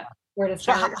idea where to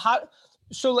start.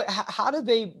 So how do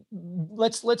they,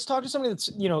 let's talk to somebody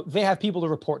that's, they have people to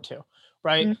report to,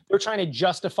 right? Mm-hmm. They're trying to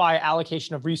justify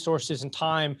allocation of resources and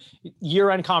time,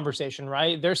 year-end conversation,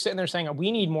 right? They're sitting there saying,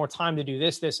 we need more time to do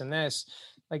this, this, and this.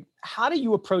 Like, how do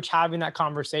you approach having that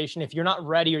conversation if you're not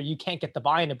ready or you can't get the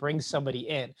buy-in to bring somebody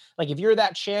in? Like, if you're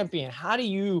that champion, how do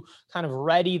you kind of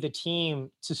ready the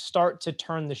team to start to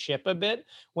turn the ship a bit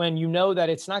when you know that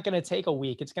it's not going to take a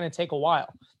week, it's going to take a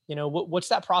while? What's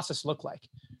that process look like?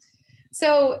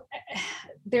 So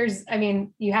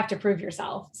you have to prove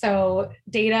yourself. So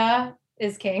data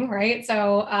is king, right?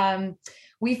 So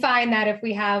we find that if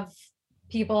we have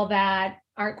people that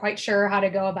aren't quite sure how to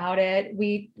go about it,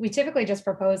 we typically just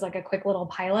propose like a quick little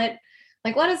pilot.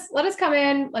 Like, let us come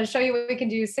in, let us show you what we can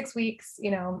do, 6 weeks,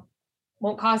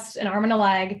 won't cost an arm and a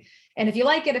leg. And if you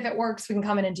like it, if it works, we can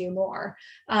come in and do more.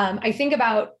 I think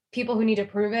about people who need to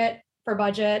prove it for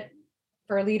budget,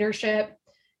 for leadership,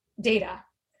 data.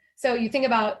 So you think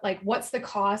about like, what's the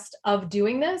cost of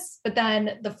doing this? But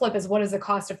then the flip is, what is the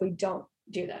cost if we don't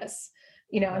do this?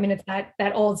 I mean, it's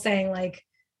that old saying, like,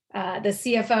 the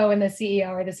CFO and the CEO,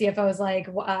 or the CFO is like,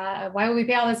 why would we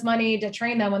pay all this money to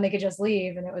train them when they could just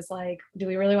leave? And it was like, do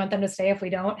we really want them to stay if we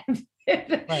don't,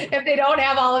 if they don't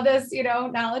have all of this,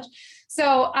 knowledge?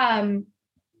 So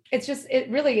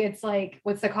it's like,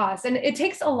 what's the cost? And it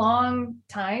takes a long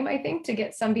time, I think, to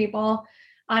get some people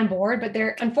on board, but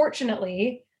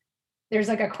unfortunately, there's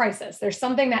like a crisis. There's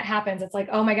something that happens. It's like,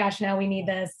 oh my gosh, now we need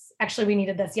this. Actually, we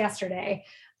needed this yesterday.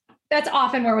 That's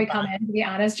often where we come in, to be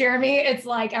honest, Jeremy. It's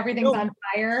like everything's on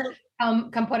fire.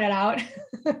 Come put it out.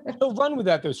 So run with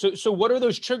that though. So what are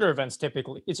those trigger events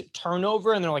typically? Is it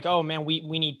turnover and they're like, oh man, we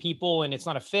need people and it's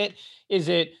not a fit? Is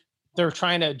it they're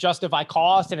trying to justify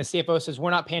cost and a CFO says, we're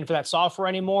not paying for that software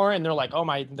anymore? And they're like, oh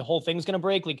the whole thing's going to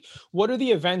break. Like, what are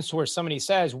the events where somebody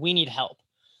says we need help?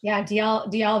 Yeah. DL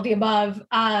of the above.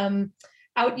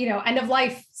 End of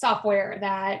life software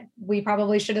that we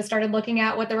probably should have started looking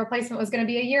at what the replacement was going to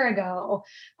be a year ago.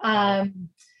 So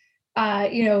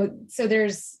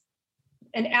there's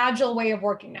an agile way of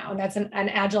working now, and that's an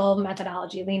agile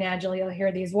methodology, lean agile. You'll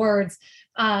hear these words.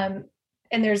 And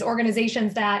there's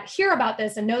organizations that hear about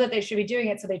this and know that they should be doing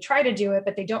it. So they try to do it,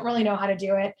 but they don't really know how to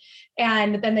do it.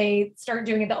 And then they start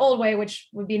doing it the old way, which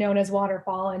would be known as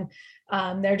waterfall. And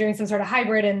they're doing some sort of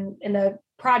hybrid, and the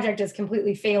project is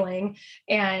completely failing.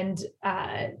 And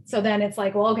so then it's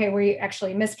like, well, okay, we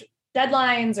actually missed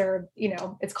deadlines, or,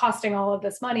 it's costing all of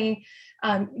this money.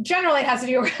 Generally it has to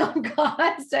do around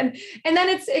cost. And then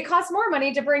it costs more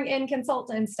money to bring in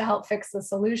consultants to help fix the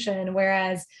solution.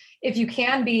 Whereas if you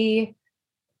can be,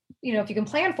 if you can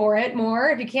plan for it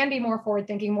more, if you can be more forward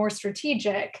thinking, more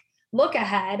strategic, look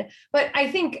ahead. But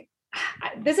I think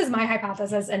this is my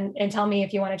hypothesis, and tell me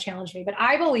if you want to challenge me, but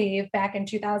I believe back in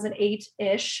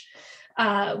 2008-ish,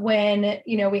 when,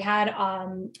 we had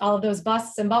all of those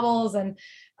busts and bubbles, and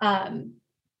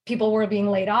people were being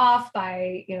laid off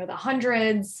by, the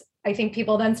hundreds. I think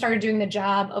people then started doing the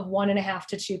job of 1.5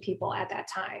 to 2 people at that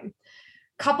time.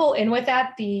 Couple in with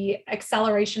that the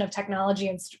acceleration of technology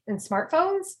and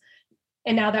smartphones.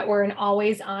 And now that we're an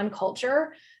always on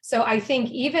culture. So I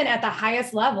think even at the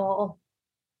highest level,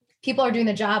 people are doing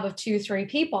the job of 2-3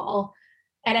 people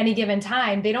at any given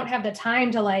time. They don't have the time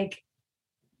to like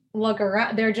look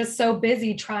around. They're just so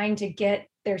busy trying to get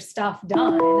their stuff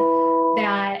done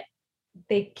that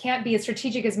they can't be as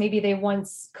strategic as maybe they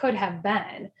once could have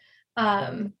been.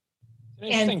 And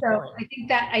so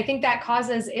I think that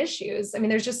causes issues. I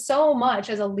mean, there's just so much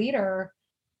as a leader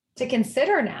to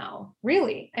consider now,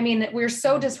 really. I mean, we're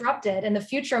so disrupted, and the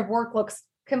future of work looks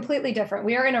completely different.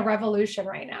 We are in a revolution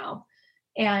right now.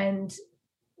 And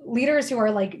leaders who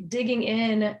are like digging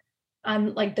in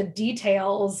on like the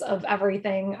details of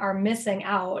everything are missing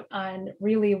out on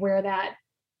really where that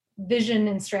vision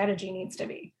and strategy needs to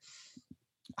be.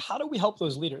 How do we help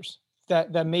those leaders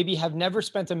that maybe have never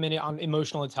spent a minute on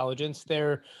emotional intelligence?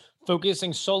 They're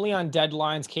focusing solely on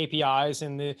deadlines, KPIs,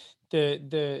 and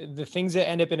the things that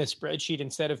end up in a spreadsheet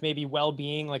instead of maybe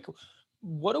well-being. Like,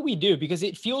 what do we do? Because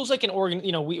it feels like an organ,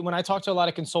 when I talk to a lot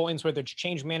of consultants, whether it's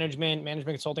change management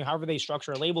consulting, however they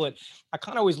structure or label it, I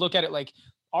kind of always look at it like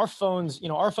our phones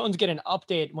get an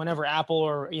update whenever Apple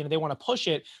or, they want to push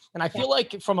it. And I feel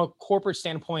like from a corporate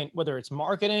standpoint, whether it's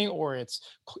marketing or it's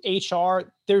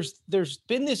HR, there's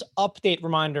been this update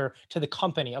reminder to the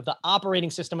company of the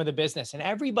operating system of the business. And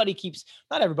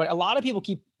a lot of people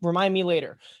keep remind me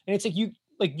later. And it's like,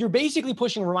 you're basically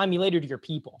pushing remind me later to your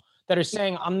people that are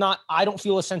saying, I don't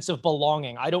feel a sense of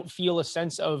belonging. I don't feel a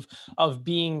sense of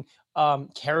being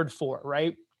cared for.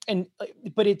 Right.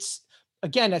 But it's,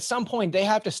 again, at some point they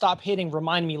have to stop hitting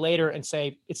remind me later and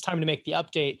say, it's time to make the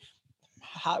update.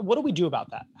 What do we do about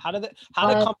that? How do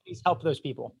companies help those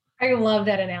people? I love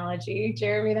that analogy,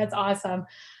 Jeremy. That's awesome.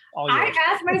 I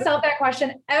ask myself that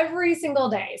question every single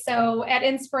day. So at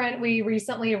Insprint, we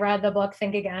recently read the book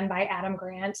Think Again by Adam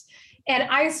Grant. And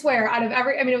I swear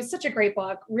it was such a great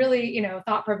book, really,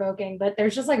 thought-provoking, but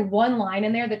there's just like one line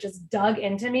in there that just dug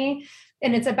into me.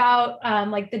 And it's about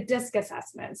like the DISC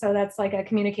assessment. So that's like a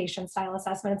communication style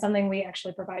assessment. It's something we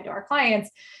actually provide to our clients.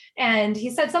 And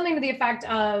he said something to the effect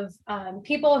of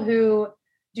people who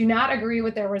do not agree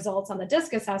with their results on the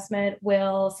DISC assessment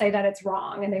will say that it's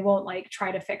wrong and they won't like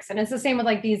try to fix it. And it's the same with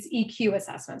like these EQ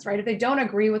assessments, right? If they don't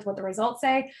agree with what the results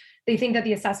say, they think that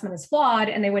the assessment is flawed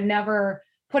and they would never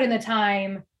put in the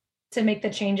time to make the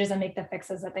changes and make the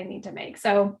fixes that they need to make.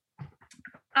 So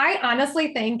I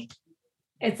honestly think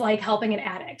it's like helping an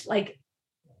addict. Like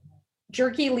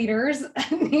jerky leaders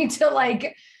need to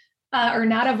like, or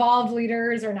not evolved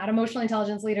leaders or not emotional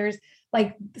intelligence leaders,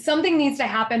 like something needs to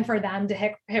happen for them to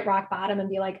hit rock bottom and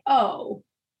be like, oh,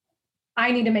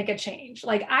 I need to make a change.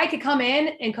 Like I could come in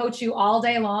and coach you all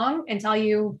day long and tell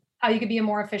you how you could be a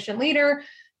more efficient leader.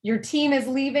 Your team is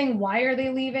leaving. Why are they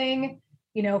leaving?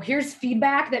 You know, here's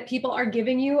feedback that people are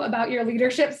giving you about your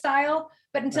leadership style.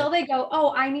 But until they go,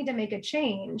 oh, I need to make a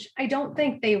change, I don't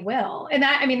think they will. And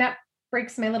that, I mean, that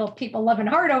breaks my little people loving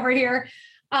heart over here.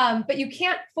 But you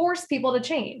can't force people to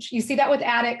change. You see that with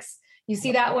addicts. You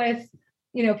see that with,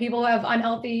 you know, people who have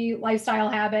unhealthy lifestyle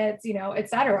habits, you know, et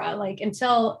cetera. Like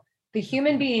until the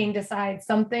human being decides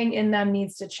something in them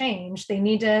needs to change, they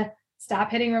need to stop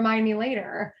hitting remind me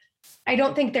later. I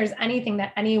don't think there's anything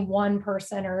that any one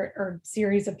person or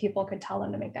series of people could tell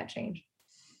them to make that change.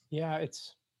 Yeah,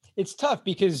 it's tough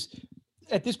because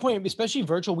at this point, especially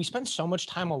virtual, we spend so much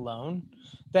time alone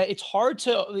that it's hard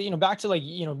to, you know, back to like,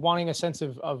 you know, wanting a sense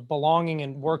of belonging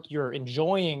and work you're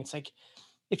enjoying. It's like,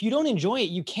 if you don't enjoy it,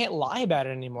 you can't lie about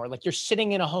it anymore. Like you're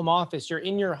sitting in a home office, you're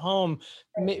in your home,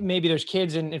 maybe there's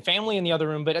kids and family in the other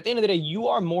room, but at the end of the day, you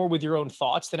are more with your own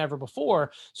thoughts than ever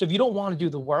before. So if you don't want to do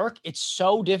the work, it's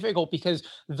so difficult because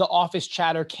the office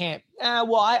chatter can't,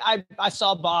 well, I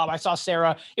saw Bob, I saw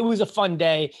Sarah. It was a fun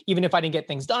day, even if I didn't get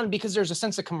things done, because there's a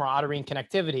sense of camaraderie and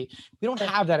connectivity. We don't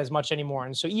have that as much anymore.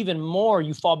 And so even more,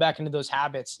 you fall back into those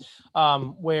habits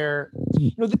where,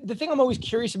 you know, the thing I'm always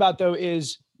curious about though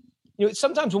is, you know,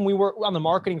 sometimes when we work on the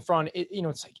marketing front, you know,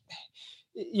 it's like,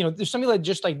 you know, there's something like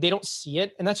just like they don't see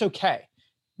it, and that's okay.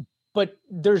 But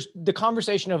there's the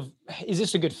conversation of, is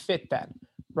this a good fit then?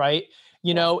 Right.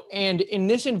 You know, and in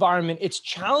this environment, it's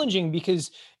challenging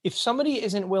because if somebody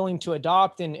isn't willing to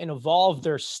adopt and evolve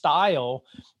their style,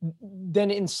 then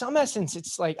in some essence,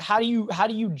 it's like, how do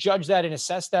you judge that and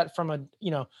assess that from a, you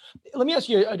know, let me ask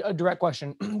you a direct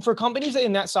question. For companies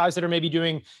in that size that are maybe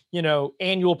doing, you know,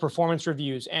 annual performance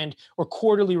reviews or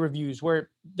quarterly reviews where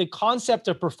the concept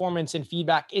of performance and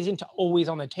feedback isn't always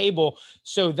on the table.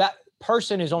 So that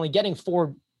person is only getting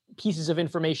 4 pieces of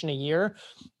information a year.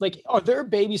 Like, are there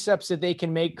baby steps that they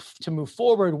can make to move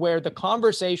forward where the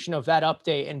conversation of that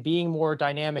update and being more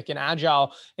dynamic and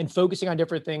agile and focusing on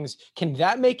different things, can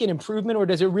that make an improvement, or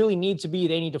does it really need to be,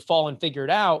 they need to fall and figure it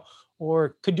out?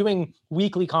 Or could doing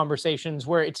weekly conversations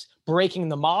where it's breaking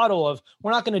the model of,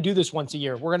 we're not going to do this once a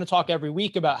year. We're going to talk every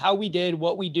week about how we did,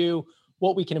 what we do,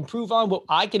 what we can improve on, what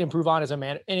I can improve on as a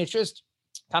man. And it's just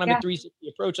kind of a 360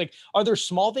 approach. Like, are there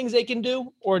small things they can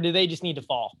do, or do they just need to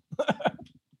fall?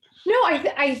 No,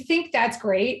 I think that's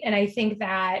great. And I think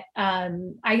that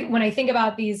when I think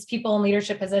about these people in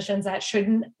leadership positions that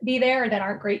shouldn't be there, that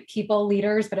aren't great people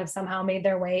leaders, but have somehow made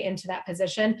their way into that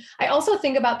position, I also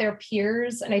think about their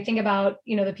peers. And I think about,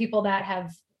 you know, the people that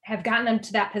have gotten them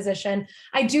to that position.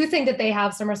 I do think that they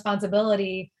have some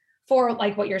responsibility for,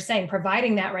 like what you're saying,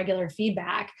 providing that regular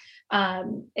feedback.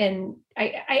 And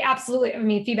I absolutely, I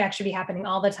mean, feedback should be happening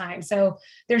all the time. So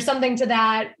there's something to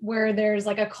that where there's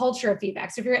like a culture of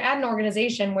feedback. So if you're at an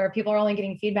organization where people are only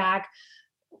getting feedback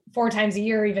 4 times a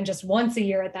year, even just once a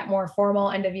year at that more formal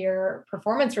end of year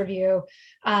performance review,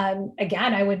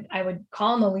 again, I would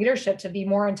call on the leadership to be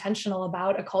more intentional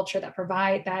about a culture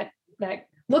that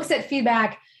looks at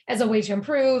feedback as a way to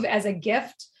improve, as a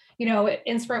gift. You know, at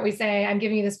Insprint, we say, I'm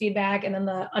giving you this feedback. And then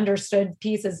the understood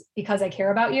piece is because I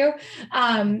care about you.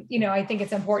 You know, I think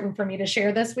it's important for me to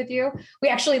share this with you. We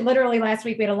actually literally last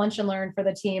week, we had a lunch and learn for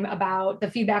the team about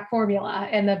the feedback formula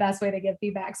and the best way to give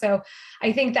feedback. So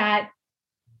I think that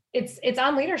it's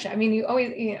on leadership. I mean,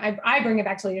 I bring it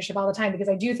back to leadership all the time because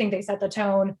I do think they set the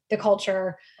tone, the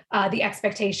culture, the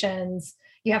expectations.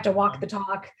 You have to walk the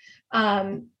talk.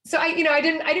 So I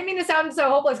didn't mean to sound so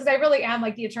hopeless, because I really am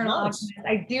like the eternal optimist.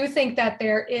 I do think that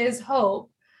there is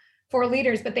hope for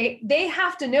leaders, but they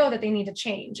have to know that they need to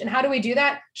change. And how do we do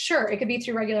that? Sure. It could be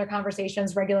through regular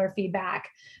conversations, regular feedback,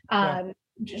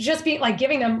 just be like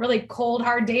giving them really cold,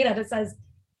 hard data that says,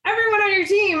 everyone on your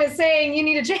team is saying you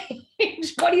need to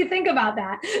change. What do you think about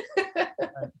that?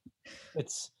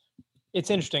 It's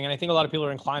interesting. And I think a lot of people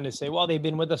are inclined to say, well, they've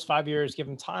been with us 5 years, give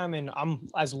them time, and I'm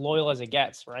as loyal as it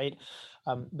gets, right?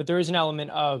 But there is an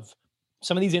element of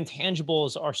some of these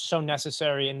intangibles are so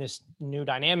necessary in this new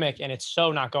dynamic, and it's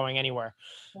so not going anywhere.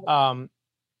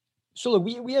 So look,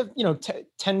 we have,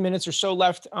 10 minutes or so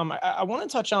left. I want to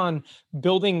touch on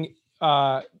building,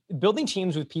 building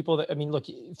teams with people that, I mean, look,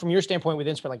 from your standpoint with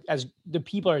Inspirate, like as the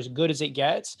people are as good as it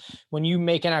gets. When you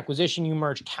make an acquisition, you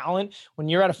merge talent. When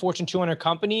you're at a Fortune 200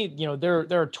 company, there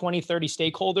are 20, 30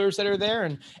 stakeholders that are there,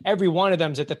 and every one of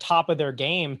them is at the top of their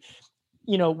game.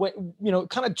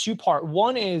 Kind of two part.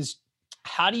 One is,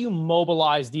 how do you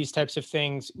mobilize these types of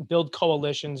things, build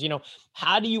coalitions?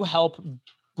 How do you help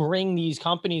bring these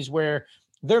companies where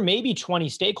there may be 20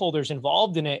 stakeholders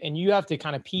involved in it, and you have to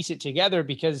kind of piece it together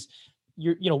because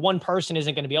one person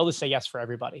isn't going to be able to say yes for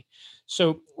everybody.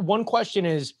 So one question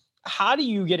is, how do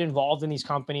you get involved in these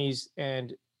companies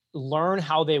and learn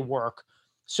how they work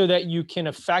so that you can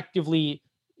effectively,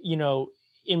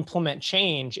 implement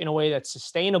change in a way that's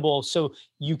sustainable, so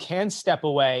you can step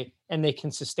away and they can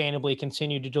sustainably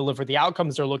continue to deliver the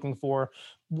outcomes they're looking for?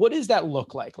 What does that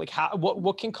look like? Like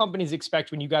what can companies expect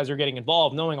when you guys are getting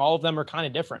involved, knowing all of them are kind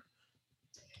of different?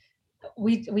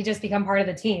 We just become part of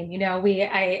the team.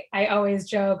 I always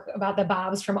joke about the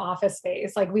Bobs from Office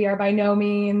Space. Like, we are by no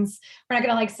means, we're not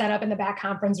going to like set up in the back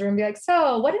conference room and be like,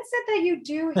 so what is it that you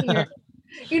do here?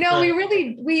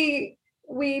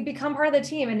 We become part of the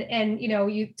team. And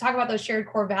you talk about those shared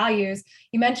core values.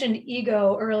 You mentioned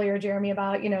ego earlier, Jeremy,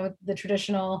 about,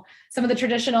 some of the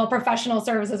traditional professional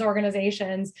services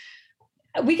organizations.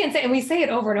 We can say, and we say it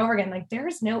over and over again, like,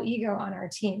 there's no ego on our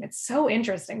team. It's so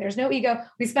interesting. There's no ego.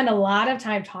 We spend a lot of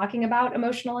time talking about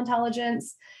emotional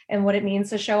intelligence and what it means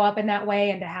to show up in that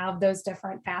way and to have those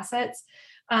different facets.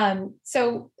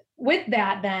 So with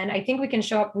that, then I think we can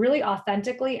show up really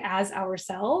authentically as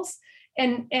ourselves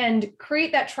and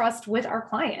create that trust with our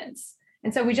clients.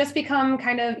 And so we just become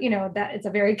kind of, that it's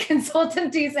a very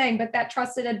consultancy saying, but that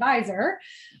trusted advisor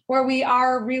where we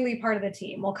are really part of the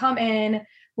team. We'll come in,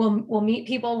 we'll meet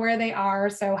people where they are.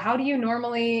 So how do you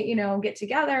normally, get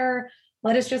together?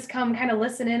 Let us just come kind of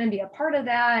listen in and be a part of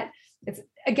that. It's,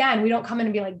 again, we don't come in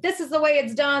and be like, this is the way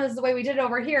it's done. This is the way we did it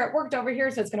over here. It worked over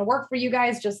here, so it's going to work for you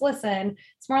guys. Just listen.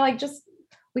 It's more like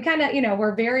we kind of,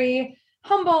 we're very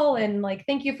humble and like,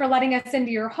 thank you for letting us into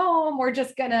your home. We're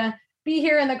just going to be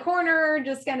here in the corner,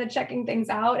 just kind of checking things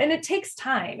out. And it takes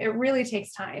time. It really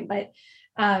takes time. But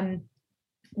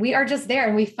we are just there,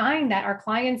 and we find that our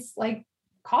clients like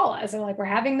call us and like, we're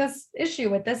having this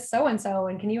issue with this so-and-so,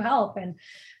 and can you help? And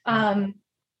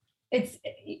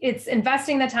it's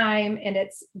investing the time, and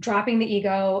it's dropping the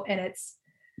ego, and it's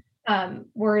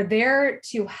we're there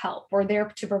to help. We're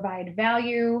there to provide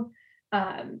value.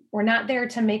 We're not there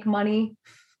to make money.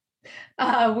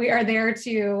 We are there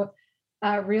to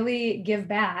really give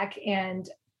back and,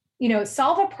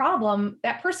 solve a problem.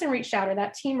 That person reached out, or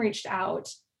that team reached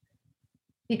out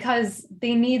because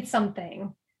they need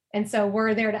something. And so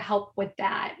we're there to help with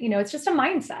that. It's just a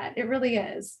mindset. It really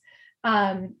is.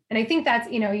 And I think that's,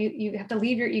 you have to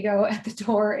leave your ego at the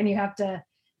door, and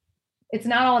it's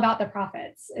not all about the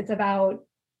profits. It's about,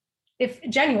 if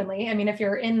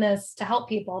you're in this to help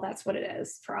people, that's what it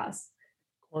is for us.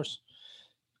 Of course.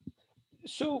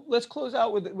 So let's close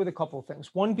out with a couple of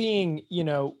things. One being,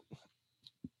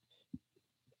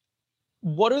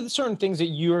 what are the certain things that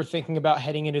you are thinking about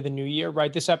heading into the new year,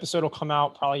 right? This episode will come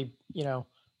out probably,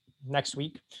 next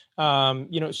week.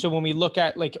 So when we look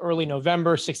at like early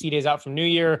November, 60 days out from New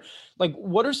Year, like,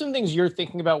 what are some things you're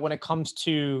thinking about when it comes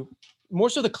to more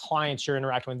so the clients you're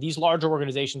interacting with, these larger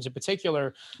organizations in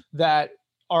particular, that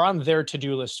are on their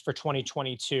to-do list for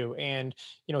 2022, and,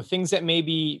 things that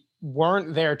maybe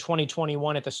weren't there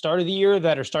 2021 at the start of the year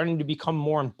that are starting to become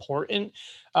more important?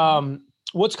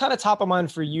 What's kind of top of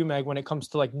mind for you, Meg, when it comes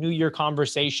to like New Year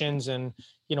conversations and,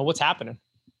 what's happening?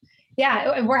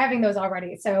 Yeah, and we're having those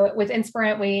already. So with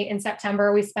Inspirant, in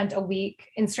September, we spent a week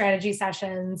in strategy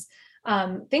sessions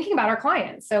thinking about our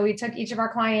clients. So we took each of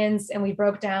our clients and we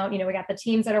broke down, we got the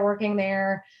teams that are working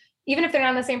there, even if they're not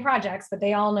on the same projects, but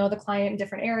they all know the client in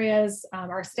different areas,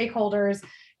 our stakeholders,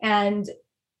 and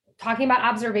talking about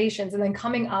observations, and then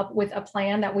coming up with a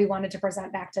plan that we wanted to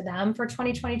present back to them for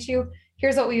 2022.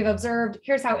 Here's what we've observed.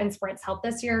 Here's how Inspirant's helped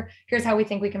this year. Here's how we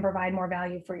think we can provide more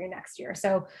value for you next year.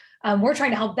 So we're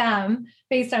trying to help them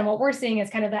based on what we're seeing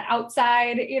as kind of the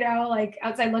outside, like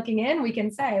outside looking in. We can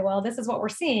say, well, this is what we're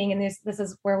seeing, and this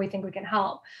is where we think we can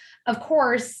help. Of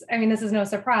course, this is no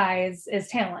surprise, is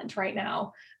talent right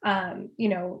now.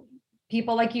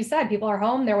 People, like you said, people are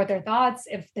home, they're with their thoughts.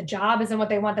 If the job isn't what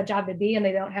they want the job to be, and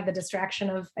they don't have the distraction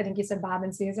of, I think you said Bob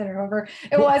and Susan or whoever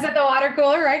it was at the water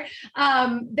cooler, right?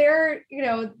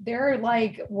 They're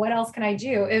like, what else can I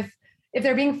do? If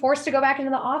they're being forced to go back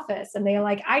into the office and they're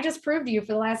like, I just proved to you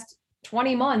for the last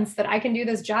 20 months that I can do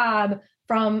this job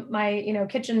from my,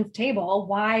 kitchen table.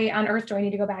 Why on earth do I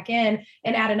need to go back in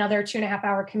and add another 2.5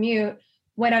 hour commute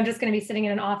when I'm just going to be sitting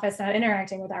in an office, not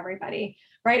interacting with everybody?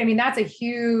 Right. I mean, that's a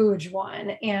huge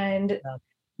one. And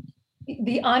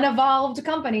the unevolved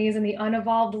companies and the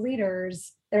unevolved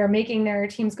leaders that are making their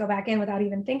teams go back in without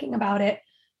even thinking about it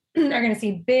are going to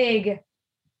see big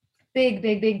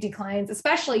declines,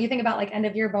 especially you think about like end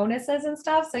of year bonuses and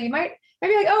stuff. So you might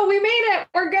be like, oh, we made it.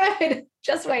 We're good.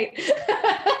 Just wait.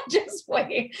 Just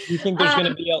wait. Do you think there's going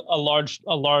to be a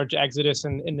large exodus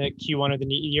in the Q1 of the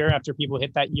new year after people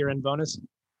hit that year-end bonus?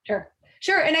 Sure.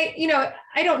 And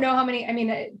I don't know how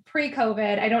many,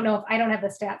 pre-COVID, I don't have the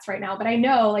stats right now, but I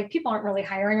know like people aren't really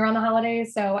hiring around the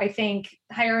holidays. So I think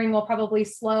hiring will probably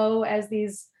slow as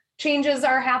these changes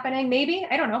are happening. Maybe,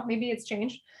 I don't know, maybe it's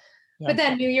changed. Yeah. But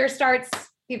then New Year starts,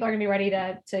 people are gonna be ready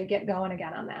to get going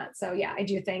again on that. So yeah, I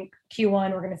do think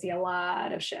Q1, we're gonna see a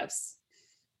lot of shifts.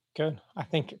 Good. I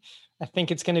think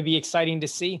it's going to be exciting to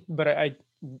see, but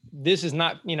this is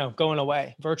not, going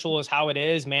away. Virtual is how it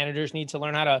is. Managers need to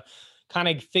learn how to kind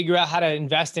of figure out how to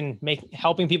invest in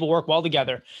helping people work well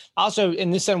together. Also,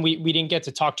 in this end, we didn't get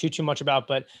to talk too much about,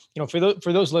 but for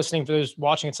those listening, for those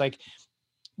watching, it's like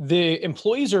the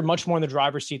employees are much more in the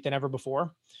driver's seat than ever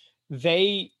before.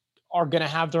 They are going to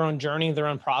have their own journey, their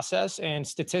own process. And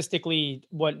statistically,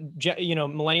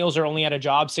 millennials are only at a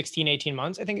job 16, 18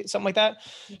 months. I think it's something like that.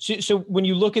 So when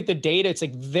you look at the data, it's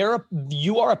like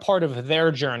you are a part of their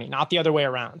journey, not the other way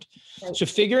around. Right. So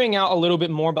figuring out a little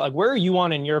bit more about like, where are you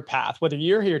on in your path, whether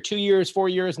you're here 2 years, 4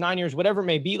 years, 9 years, whatever it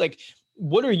may be, like,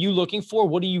 what are you looking for?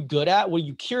 What are you good at? What are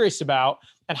you curious about?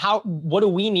 And what do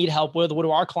we need help with? What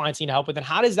do our clients need help with? And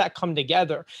how does that come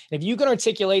together? And if you can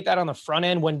articulate that on the front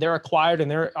end when they're acquired and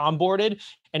they're onboarded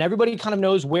and everybody kind of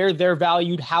knows where they're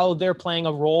valued, how they're playing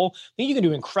a role, then you can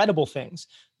do incredible things.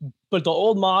 But the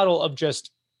old model of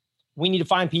just, we need to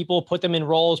find people, put them in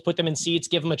roles, put them in seats,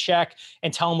 give them a check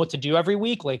and tell them what to do every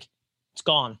week, like it's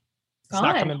gone. It's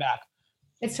not coming back.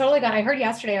 It's totally gone. I heard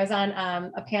yesterday, I was on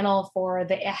a panel for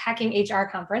the Hacking HR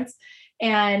conference.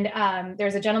 And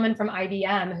there's a gentleman from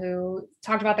IBM who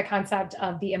talked about the concept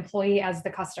of the employee as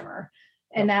the customer.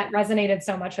 And that resonated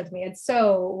so much with me. It's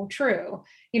so true.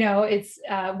 It's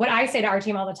what I say to our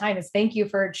team all the time is thank you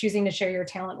for choosing to share your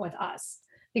talent with us,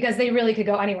 because they really could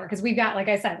go anywhere. Because we've got, like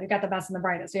I said, we've got the best and the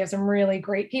brightest. We have some really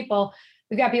great people.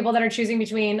 We've got people that are choosing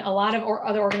between a lot of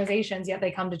other organizations, yet they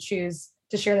come to choose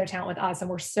to share their talent with us. And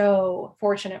we're so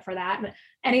fortunate for that. And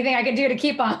anything I can do to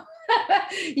keep them,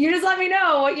 you just let me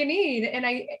know what you need. And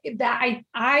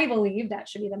I believe that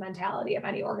should be the mentality of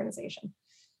any organization.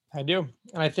 I do.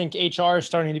 And I think HR is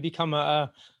starting to become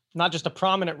not just a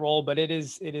prominent role, but it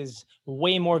is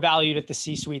way more valued at the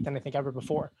C-suite than I think ever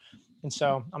before. And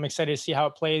so I'm excited to see how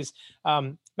it plays.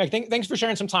 Meg, thanks for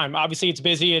sharing some time. Obviously it's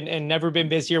busy and never been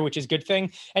busier, which is a good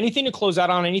thing. Anything to close out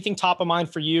on, anything top of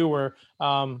mind for you or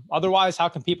otherwise, how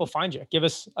can people find you?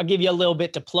 I'll give you a little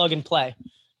bit to plug and play.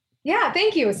 Yeah,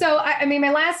 thank you. So,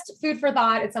 my last food for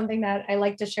thought, it's something that I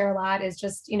like to share a lot is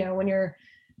just, when you're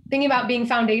thinking about being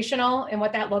foundational and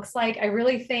what that looks like, I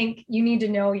really think you need to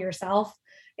know yourself.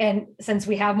 And since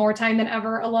we have more time than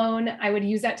ever alone, I would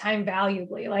use that time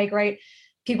valuably. Right?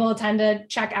 People tend to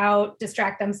check out,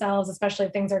 distract themselves, especially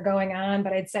if things are going on.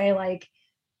 But I'd say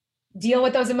deal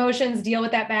with those emotions, deal with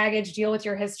that baggage, deal with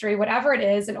your history, whatever it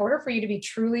is, in order for you to be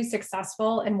truly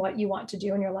successful in what you want to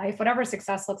do in your life, whatever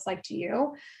success looks like to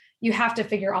you, you have to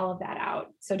figure all of that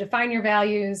out. So define your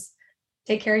values,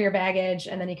 take care of your baggage,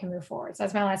 and then you can move forward. So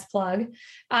that's my last plug.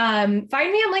 Find me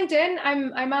on LinkedIn.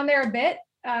 I'm on there a bit.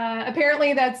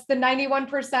 Apparently that's the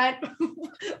 91%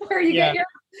 where you get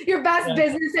your best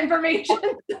business information.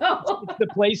 So. It's the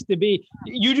place to be.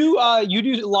 You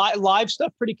do live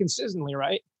stuff pretty consistently,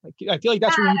 right? I feel like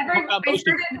that's where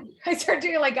I started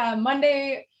doing a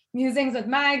Monday Musings with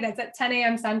Meg. That's at 10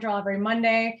 a.m. Central every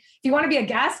Monday. If you want to be a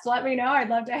guest, let me know. I'd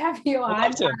love to have you on.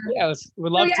 We'd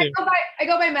love to. I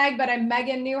go by Meg, but I'm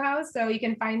Megan Newhouse. So you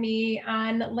can find me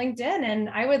on LinkedIn and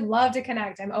I would love to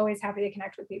connect. I'm always happy to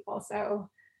connect with people. So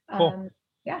cool.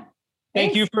 Yeah.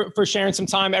 Thank you for sharing some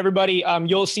time, everybody.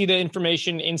 You'll see the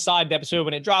information inside the episode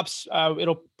when it drops.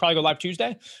 It'll probably go live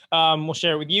Tuesday. We'll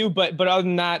share it with you. But other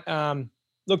than that,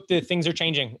 look, the things are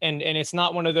changing and it's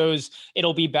not one of those,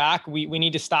 it'll be back. We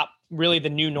need to stop really the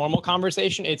new normal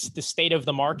conversation. It's the state of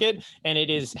the market and it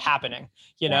is happening,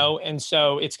 know? And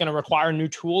so it's going to require new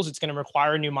tools. It's going to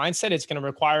require a new mindset. It's going to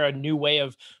require a new way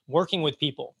of working with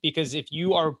people, because if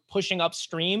you are pushing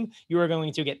upstream, you are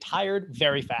going to get tired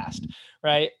very fast.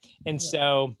 Right. And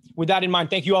so with that in mind,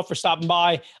 thank you all for stopping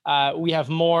by. We have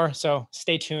more, so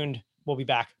stay tuned we'll be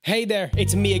back. Hey there,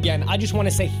 it's me again. I just want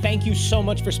to say thank you so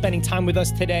much for spending time with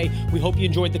us today. We hope you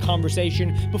enjoyed the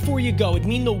conversation. Before you go, it'd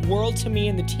mean the world to me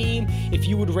and the team if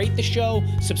you would rate the show,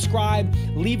 subscribe,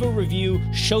 leave a review,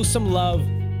 show some love,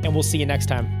 and we'll see you next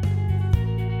time.